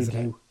 Fantastic, isn't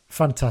it?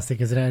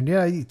 Fantastic, isn't it?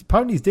 And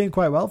apparently he's doing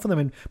quite well for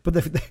them, but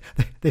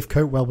they've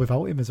coped well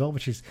without him as well,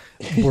 which is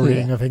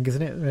worrying, I think,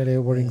 isn't it? Really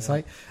a worrying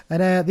sight.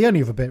 And the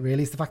only other bit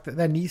really is the fact that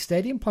their new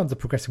stadium plans are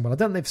progressing well. I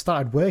don't know if they've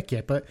started work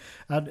yet, but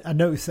I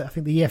noticed that I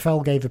think the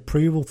EFL gave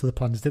approval to the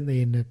plans, didn't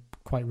they,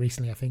 quite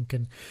recently, I think.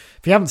 And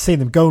if you haven't seen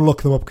them, go and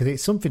look them up because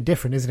it's something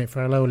different, isn't it,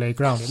 for a low league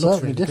ground? It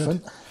looks really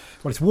different. Good.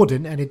 Well, it's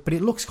wooden, but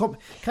it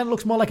kind of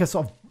looks more like a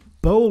sort of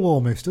bowl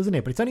almost, doesn't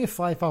it? But it's only a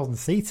 5,000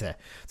 seater,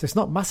 so it's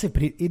not massive,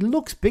 but it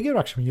looks bigger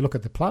actually when you look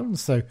at the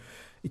plans. So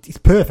it's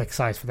perfect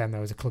size for them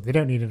though as a club. They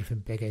don't need anything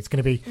bigger. It's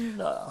going to be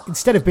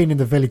instead of being in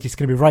the village, it's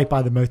going to be right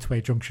by the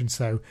motorway junction,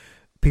 so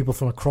people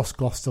from across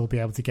Gloucester will be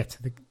able to get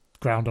to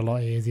ground a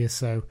lot easier.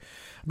 So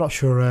I'm not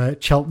sure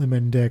Cheltenham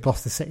and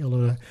Gloucester City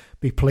will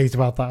be pleased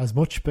about that as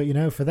much. But,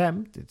 for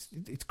them, it's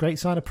a great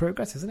sign of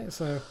progress, isn't it?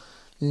 So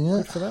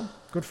good for them.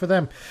 Good for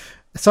them.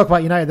 Let's talk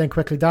about United then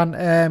quickly,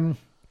 Dan.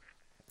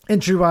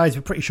 Injury-wise,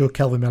 we're pretty sure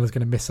Kelvin Miller's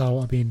going to miss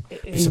out. I mean,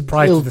 be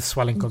surprised if the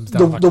swelling comes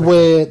down. The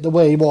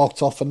way he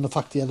walked off and the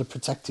fact he had a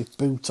protective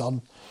boot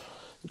on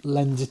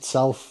lends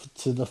itself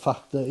to the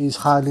fact that he's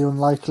highly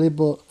unlikely.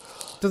 But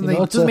doesn't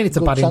mean it's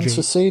a bad injury.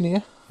 For senior.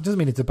 It doesn't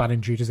mean it's a bad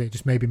injury, does it? It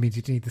just maybe means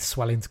you need the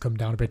swelling to come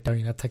down a bit, don't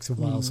you? That takes a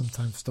while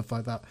sometimes, stuff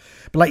like that.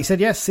 But like you said,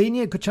 yes,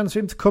 senior, good chance for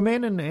him to come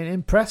in and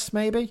impress,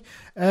 maybe.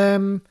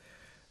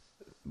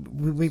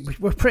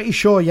 We're pretty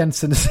sure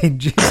Jensen is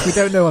injured. We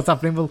don't know what's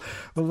happening. Well,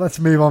 let's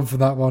move on from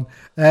that one.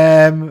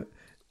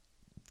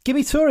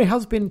 Gimme Toure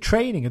has been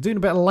training and doing a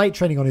bit of light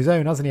training on his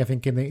own, hasn't he? I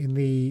think in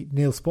the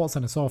Neil Sports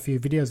Centre. I saw a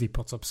few videos he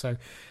put up, so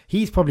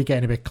he's probably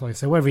getting a bit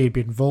closer. Whether he'd be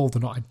involved or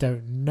not, I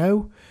don't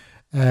know.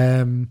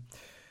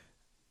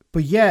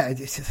 But yeah,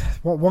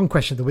 one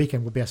question of the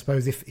weekend would be, I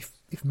suppose,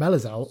 if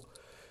Mellor's out,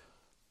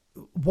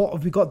 what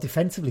have we got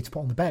defensively to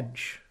put on the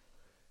bench?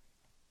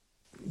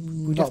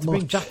 Would you have to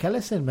bring Jack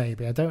Ellis in,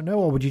 maybe? I don't know.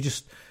 Or would you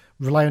just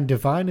rely on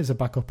Devine as a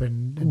backup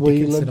and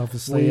Dickinson,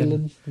 obviously?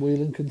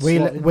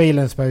 Whelan,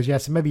 I suppose, yes. Yeah.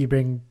 So maybe you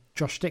bring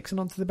Josh Dixon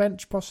onto the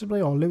bench,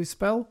 possibly, or Lewis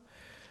Bell.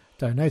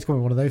 Don't know. It's going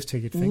to be one of those two,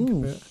 you'd think.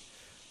 But,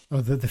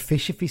 or the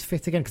Fish, if he's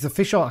fit again. Because the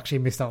Fish actually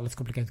missed out the last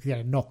couple of games because he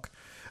had a knock.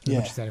 As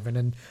much as anything.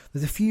 And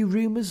there's a few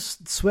rumours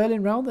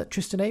swirling around that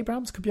Tristan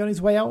Abrams could be on his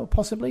way out,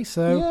 possibly.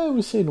 So yeah,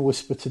 we've seen a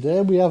whisper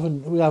today. We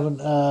haven't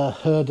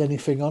heard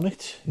anything on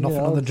it. Nothing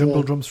on the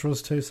jungle drums for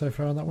us too so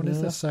far on that one,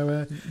 is there?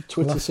 So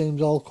Twitter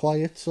seems all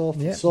quiet so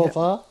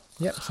far.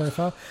 Yep, so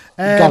far.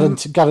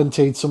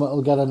 Guaranteed something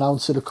will get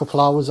announced in a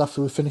couple of hours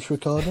after we finish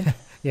recording.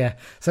 Yeah.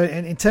 So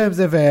in terms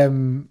of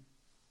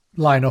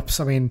lineups,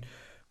 I mean,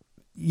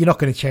 you're not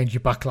going to change your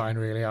back line,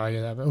 really, are you?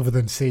 Other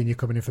than seeing you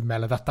coming in for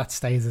Mellor, that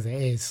stays as it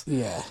is.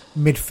 Yeah.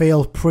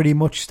 Midfield pretty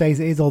much stays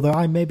as it is, although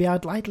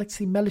I'd like to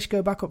see Mellish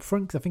go back up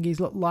front because I think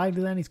he's looked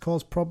lively then. He's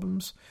caused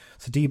problems.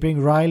 So do you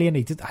bring Riley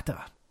in?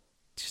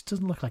 Just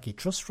doesn't look like he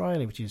trusts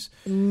Riley, which is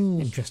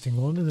an interesting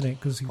one, isn't it?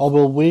 Or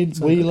will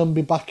Whelan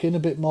be back in a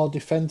bit more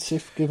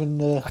defensive, given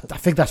the... I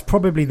think that's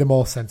probably the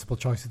more sensible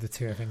choice of the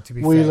two, I think, to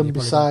be Whelan fair.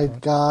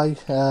 beside Guy,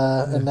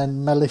 and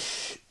then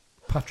Mellish...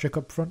 Patrick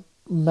up front.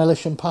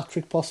 Mellish and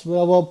Patrick possibly.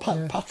 Well,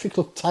 Patrick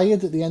looked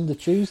tired at the end of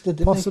Tuesday,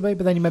 didn't possibly,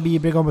 but then maybe you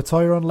bring on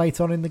Matoya on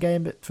later on in the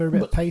game for a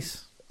bit of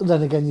pace.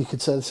 Then again, you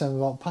could say the same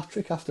about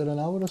Patrick after an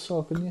hour or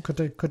so, couldn't you? Could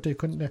do,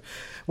 couldn't you?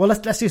 Well,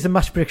 let's do some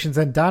match predictions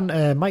then,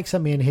 Dan. Mike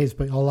sent me in his,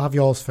 but I'll have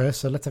yours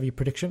first, so let's have your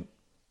prediction.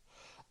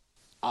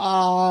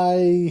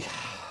 The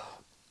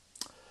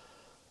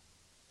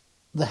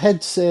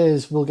head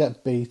says we'll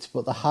get beat,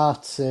 but the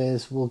heart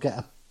says we'll get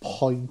a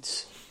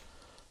point.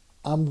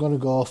 I'm going to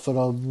go for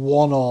a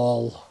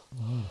 1-1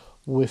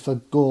 with a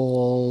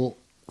goal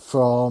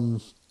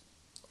from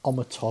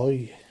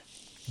Omatoy.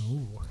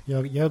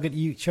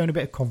 You're showing a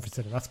bit of confidence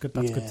in him. That's good.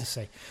 That's good to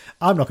see.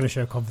 I'm not going to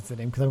show confidence in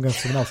him because I'm going for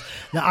someone else.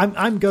 Now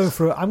I'm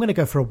going to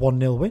go for a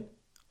 1-0 win.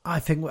 I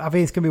think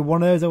it's going to be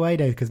one of those away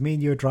days because me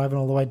and you are driving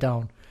all the way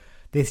down.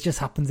 This just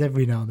happens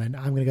every now and then.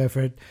 I'm going to go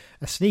for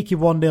a sneaky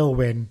 1-0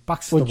 win.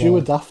 Back to the wall. We're due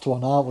a daft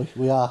one, aren't we?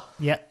 We are.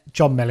 Yeah,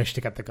 John Mellish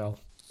to get the goal.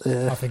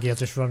 Yeah. I think he'll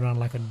just run around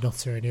like a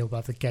nutter and he'll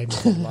have the game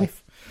of his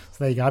life.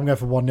 So there you go. I'm going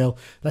for 1-0.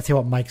 Let's hear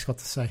what Mike's got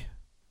to say.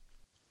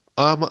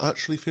 I'm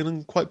actually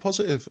feeling quite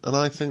positive, and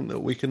I think that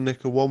we can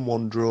nick a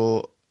 1-1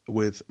 draw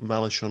with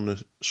Mellish on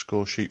the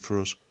score sheet for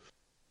us.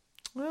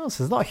 Well,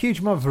 so there's not a huge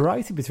amount of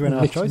variety between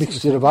our choices.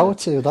 Mixture of our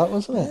two, that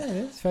wasn't it?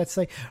 Yeah, it's fair to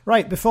say.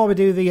 Right, before we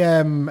do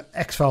the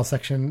X-File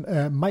section,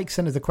 Mike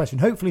sent us a question.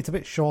 Hopefully it's a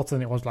bit shorter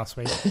than it was last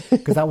week,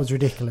 because that was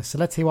ridiculous. So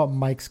let's hear what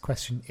Mike's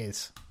question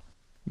is.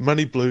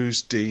 Many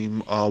Blues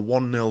deem our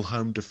 1-0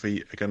 home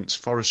defeat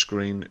against Forest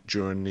Green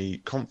during the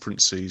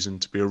conference season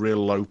to be a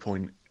real low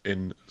point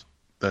in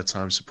their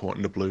time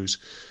supporting the Blues.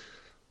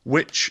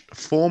 Which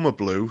former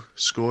Blue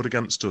scored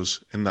against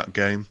us in that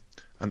game?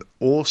 And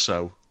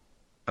also,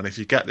 and if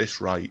you get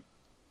this right,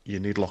 you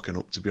need locking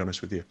up, to be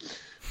honest with you,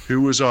 who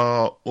was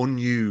our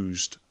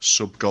unused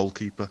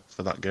sub-goalkeeper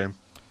for that game?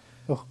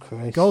 Oh,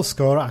 Christ. Goal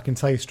scorer, I can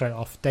tell you straight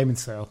off, Damon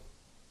Searle.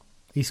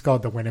 He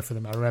scored the winner for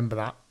them. I remember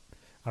that.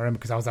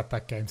 Because I was at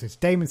that game. So it's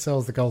Damon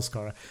Searle's the goal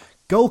scorer.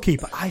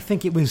 Goalkeeper, I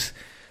think it was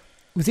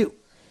it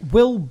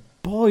Will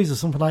Boys or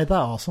something like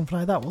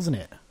that, wasn't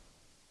it?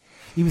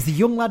 He was the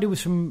young lad who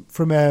was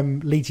from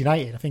Leeds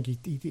United. I think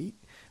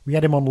we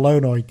had him on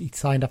loan, or he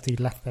signed after he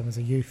left them as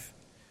a youth.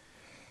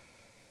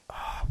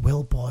 Oh,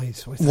 Will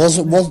Boys.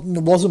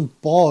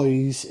 Wasn't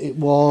Boys, it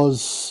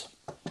was...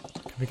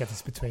 Can we get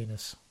this between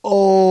us?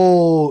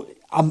 Oh,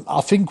 I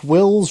think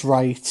Will's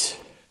right.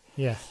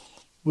 Yeah.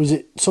 Was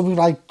it something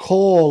like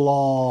Cole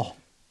or...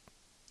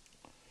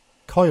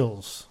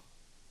 Coils?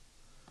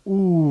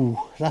 Ooh,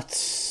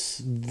 that's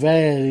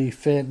very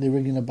faintly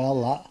ringing a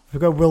bell, that. We've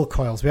got Will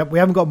Coils. We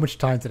haven't got much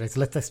time today, so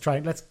let's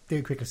do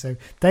it quickly. So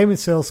Damon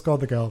Searle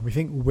scored the goal. We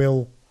think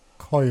Will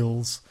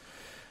Coils...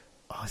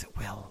 Oh, is it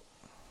Will?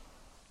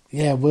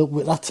 Yeah,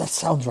 that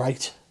sounds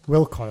right.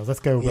 Will Coyle. Let's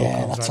go. Will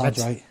Coyle. That sounds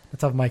right.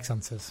 Let's have Mike's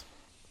answers.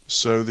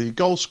 So the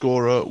goal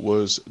scorer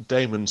was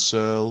Damon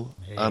Searle,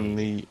 and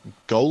the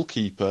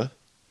goalkeeper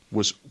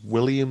was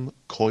William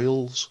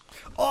Coyles.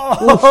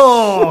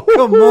 Oh,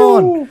 come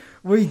on.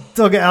 We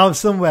dug it out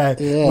somewhere.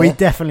 Yeah. We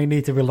definitely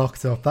need to be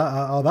locked up.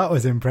 That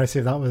was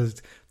impressive. That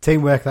was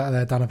teamwork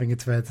there, Dan, I think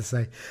it's fair to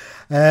say.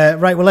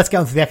 Right, well, let's get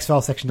on to the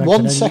X-Files section.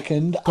 1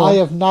 second. I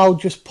have now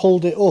just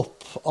pulled it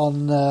up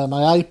on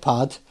my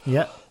iPad.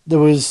 Yeah. There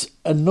was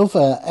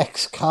another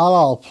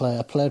ex-Carlisle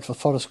player played for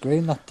Forest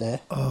Green that day.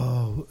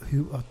 Oh,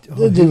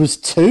 There was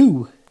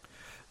two.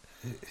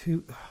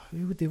 Who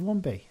would the one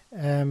be?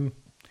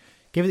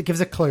 Give us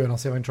a clue and I'll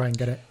see if I can try and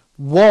get it.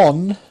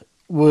 One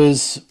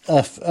was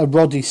a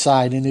Roddy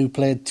signing who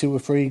played 2 or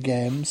 3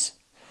 games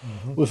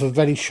with a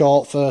very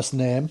short first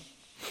name.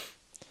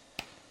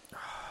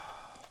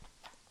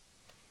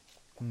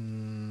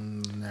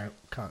 No,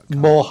 can't.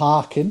 Mo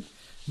Harkin.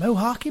 Mo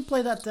Harkin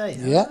played that day.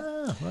 Yeah.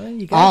 Well, there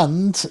you go.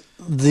 And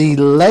the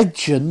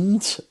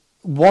legend,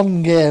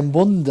 one-game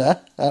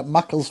wonder at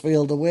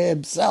Macclesfield away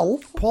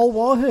himself. Paul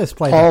Warhurst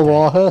played. Paul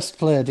Warhurst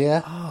played,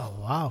 yeah. Oh,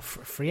 wow.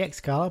 3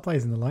 ex-Carlisle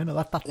players in the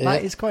lineup.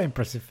 That is quite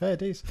impressive. Fair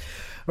dues.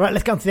 Right,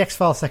 let's get on to the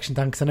X-Files section,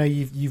 Dan, because I know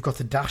you've got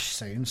to dash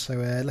soon. So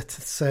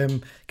let's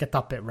get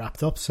that bit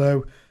wrapped up.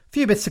 So a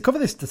few bits to cover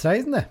this today,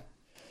 isn't there?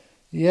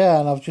 Yeah,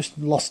 and I've just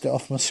lost it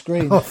off my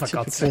screen. Oh, for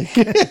God's sake.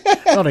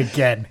 Not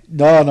again.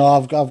 No,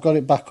 I've got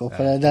it back up.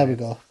 There we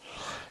go.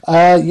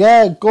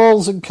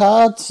 Goals and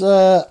cards.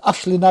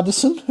 Ashley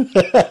Naddison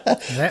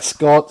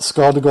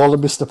scored a goal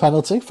and missed a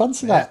penalty.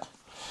 Fancy that.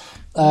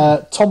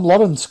 Tom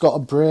Lawrence got a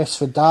brace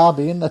for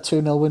Derby in their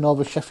 2-0 win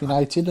over Sheffield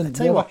United, and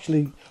they've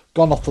actually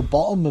gone off the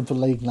bottom of the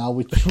league now,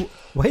 which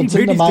it's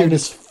in the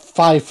minus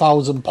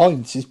 5,000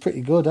 points is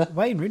pretty good.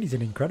 Wayne Rooney's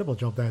an incredible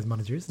job there as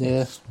manager, isn't he?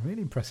 Yeah. It's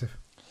really impressive.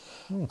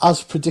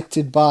 As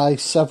predicted by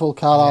several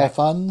Carlisle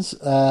fans,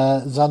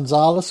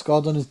 Zanzala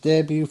scored on his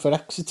debut for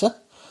Exeter.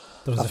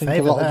 I think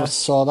a lot of us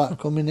saw that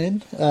coming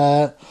in.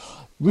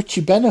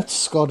 Richie Bennett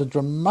scored a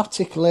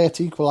dramatic late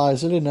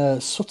equaliser in a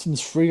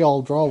Sutton's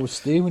 3-3 draw with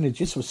Stevenage.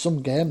 This was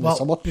some game. I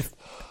saw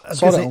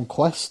it on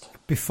Quest.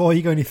 Before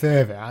you go any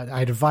further,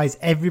 I'd advise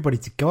everybody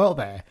to go out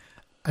there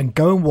and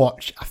go and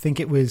watch. I think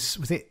it was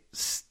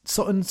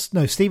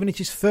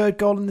Stevenage's 3rd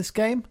goal in this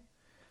game?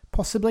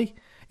 Possibly.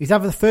 He's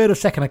either the 3rd or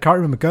 2nd, I can't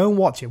remember. Go and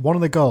watch it. One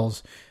of the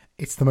goals,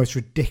 it's the most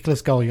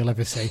ridiculous goal you'll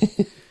ever see.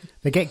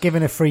 They get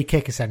given a free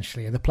kick,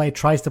 essentially, and the player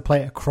tries to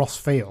play it across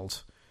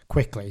field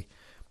quickly,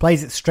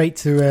 plays it straight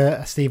to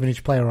a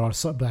Stevenage player or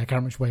something, I can't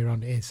remember which way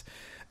around it is,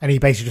 and he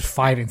basically just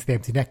fired it into the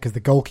empty net because the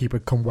goalkeeper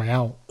had come way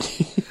out.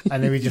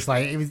 And then we just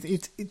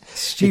it's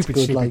stupid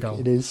goal.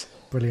 It is.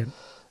 Brilliant.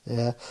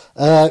 Yeah.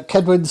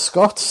 Kedwin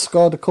Scott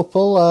scored a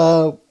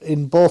couple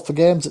in both the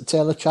games that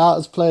Taylor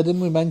Charters played in,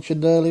 we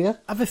mentioned earlier.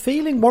 I have a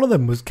feeling one of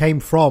them came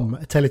from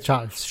a Taylor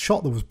Charters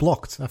shot that was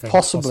blocked, I think.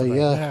 Possibly.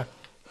 Yeah.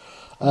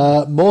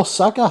 Mo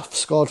Sagaff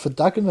scored for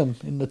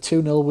Dagenham in the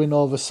 2-0 win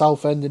over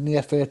Southend in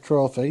the FA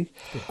Trophy.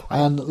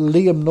 And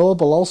Liam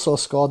Noble also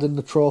scored in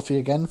the trophy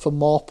again for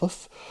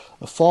Morpeth.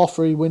 A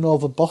 4-3 win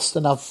over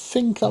Boston. I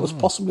think that was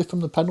possibly from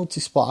the penalty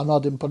spot. I know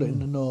I didn't put it in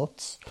the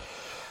notes.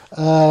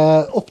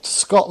 Up to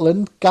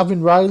Scotland,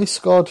 Gavin Riley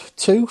scored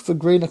 2 for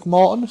Greenock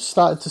Morton.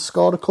 Started to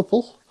score a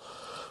couple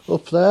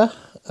up there.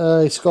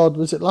 He scored,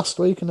 was it last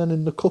week, and then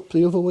in the cup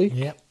the other week?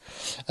 Yep.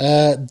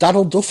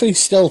 Daryl Duffy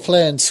still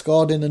playing,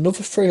 scored in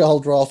another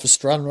 3-3 draw for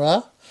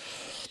Stranraer.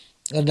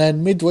 And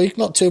then midweek,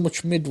 not too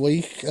much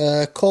midweek,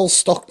 Cole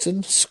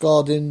Stockton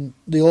scored in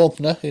the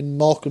opener in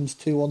Morecambe's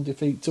 2-1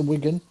 defeat to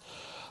Wigan.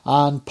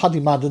 And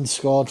Paddy Madden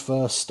scored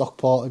for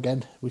Stockport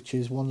again, which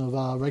is one of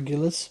our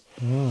regulars.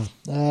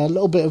 A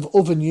little bit of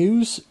other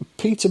news.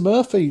 Peter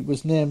Murphy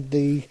was named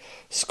the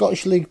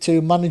Scottish League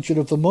 2 Manager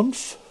of the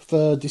Month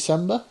for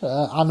December.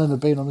 Annan have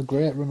been on a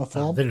great run of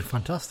form. They're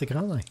fantastic,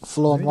 aren't they?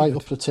 Flown right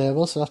up the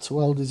table, so that's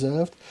well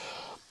deserved.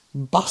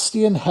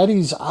 Bastian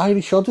Herry's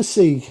Irish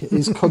Odyssey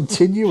is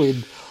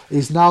continuing.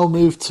 He's now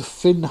moved to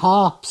Finn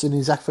Harps in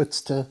his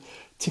efforts to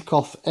tick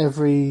off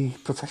every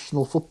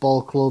professional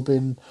football club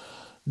in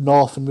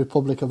North and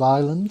Republic of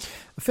Ireland.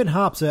 Finn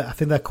Harps, I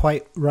think they're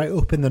quite right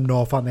up in the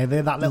north, aren't they?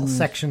 They're that little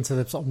section to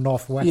the sort of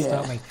northwest,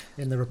 aren't they,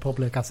 in the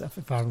Republic,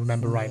 if I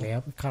remember rightly.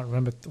 I can't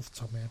remember off the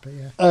top of my head, but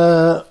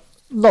yeah.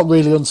 Not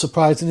really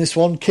unsurprising, this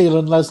one.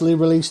 Keelan Leslie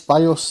released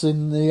by us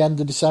in the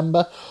end of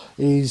December.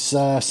 He's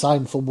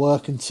signed for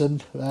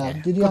Workington.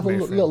 Did he have a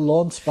little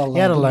loan spell? He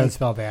had a loan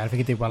spell there. I think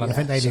he did well. And I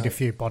think they need a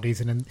few bodies.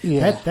 And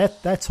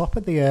they're top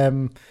of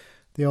the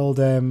old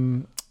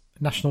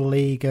National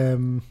League.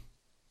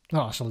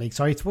 Not National League,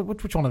 sorry.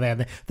 Which one are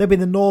they? They've been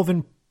the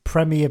Northern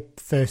Premier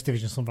First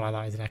Division, something like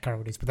that, isn't it? I can't remember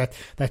what it is. But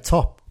they're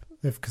top.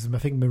 Because I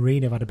think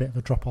Marine have had a bit of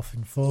a drop-off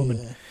in form.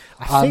 Yeah.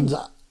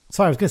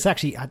 Sorry, I was going to say,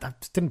 actually, I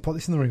didn't put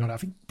this in the ring on it. I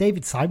think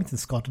David Simonton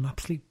scored an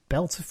absolute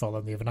belter for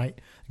them the other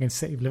night against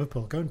City of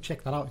Liverpool. Go and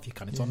check that out if you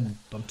can. It's on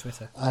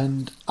Twitter.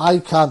 And I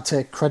can't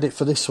take credit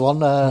for this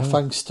one,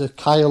 thanks to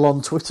Kyle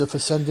on Twitter for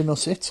sending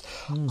us it.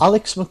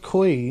 Alex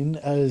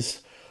McQueen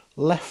has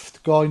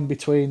left going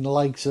between the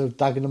likes of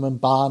Dagenham and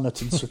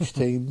Barnet and such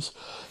teams.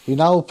 He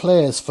now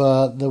plays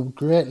for the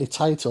greatly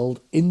titled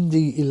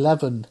Indy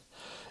 11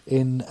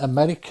 in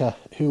America,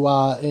 who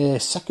are a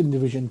second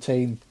division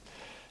team.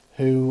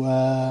 Who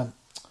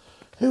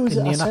was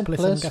it I said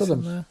plays for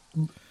them?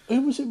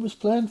 Who was it was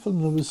playing for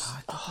them? There was,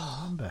 I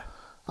don't remember.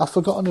 I've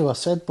forgotten who I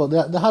said, but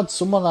they had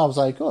someone I was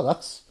like, oh,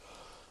 that's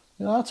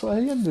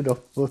where he ended up.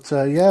 But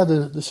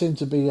there seemed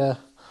to be a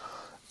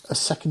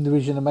second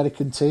division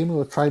American team who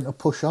are trying to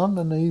push on,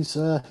 and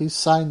he's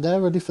signed there,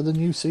 ready for the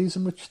new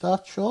season, which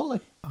starts shortly.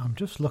 I'm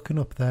just looking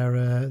up their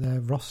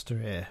roster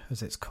here,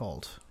 as it's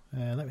called.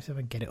 Let me see if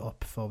I can get it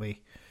up before we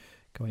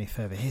go any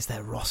further. Here's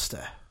their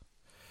roster.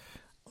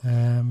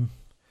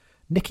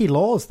 Nicky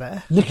Law's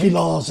there. Nicky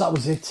Laws, that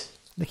was it.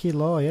 Nicky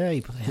Law, yeah,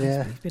 he's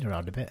been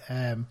around a bit.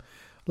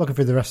 Looking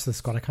through the rest of the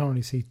squad, I can't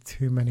really see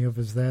too many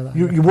others there.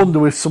 You wonder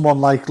with someone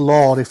like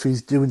Law if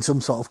he's doing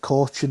some sort of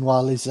coaching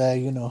while he's there,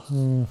 you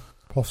know.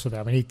 Possibly.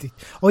 I mean,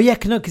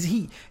 because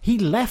he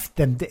left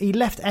them. He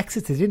left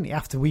Exeter, didn't he?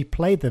 After we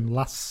played them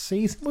last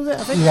season, was it?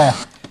 I think.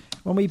 Yeah.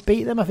 When we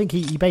beat them, I think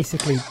he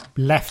basically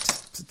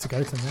left to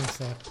go to them.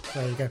 So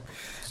there you go.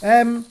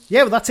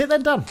 Well, that's it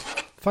then, Dan.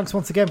 Thanks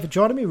once again for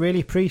joining me. Really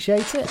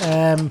appreciate it.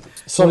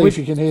 Sorry if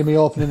you can hear me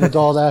opening the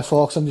door there,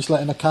 folks. I'm just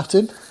letting a cat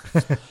in.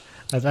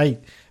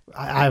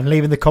 I'm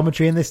leaving the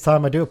commentary in this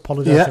time. I do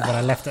apologise for when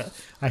I left it.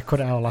 I cut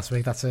it out last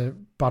week. That's a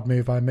bad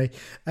move by me.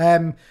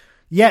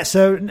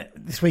 So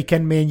this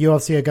weekend, me and you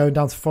obviously are going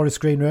down to Forest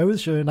Green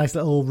Rovers, a nice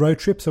little road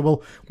trip.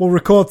 So we'll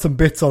record some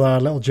bits on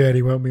our little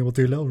journey, won't we? We'll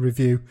do a little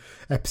review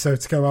episode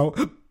to go out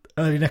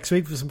early next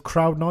week for some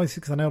crowd noise,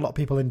 because I know a lot of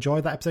people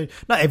enjoy that episode.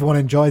 Not everyone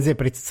enjoys it,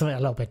 but it's something a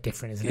little bit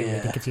different, isn't it? It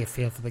really gives you a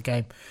feel for the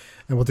game.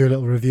 And we'll do a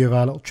little review of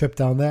our little trip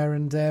down there.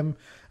 And then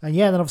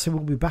obviously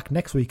we'll be back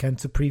next weekend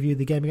to preview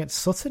the game against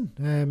Sutton.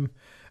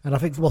 And I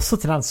think,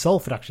 Sutton and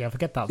Salford, actually. I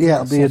forget that.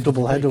 Yeah, it'll be a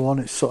double header on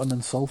it, Sutton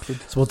and Salford.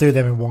 So we'll do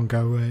them in one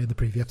go in the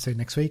preview episode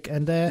next week.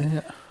 And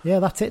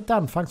that's it,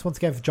 Dan. Thanks once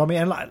again for joining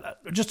me. And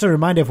just to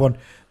remind everyone,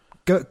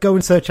 go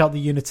and search out the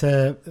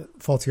Uniter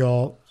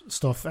 40R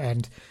stuff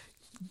and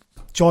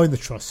join the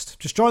trust.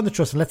 Just join the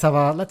trust and let's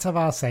have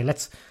our say.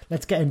 Let's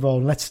get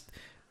involved. Let's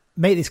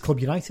make this club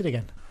united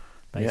again.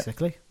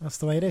 Basically, that's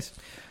the way it is.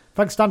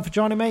 Thanks, Dan, for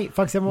joining me.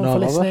 Thanks everyone for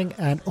listening.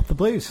 And up the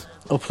Blues.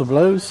 Up the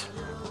Blues.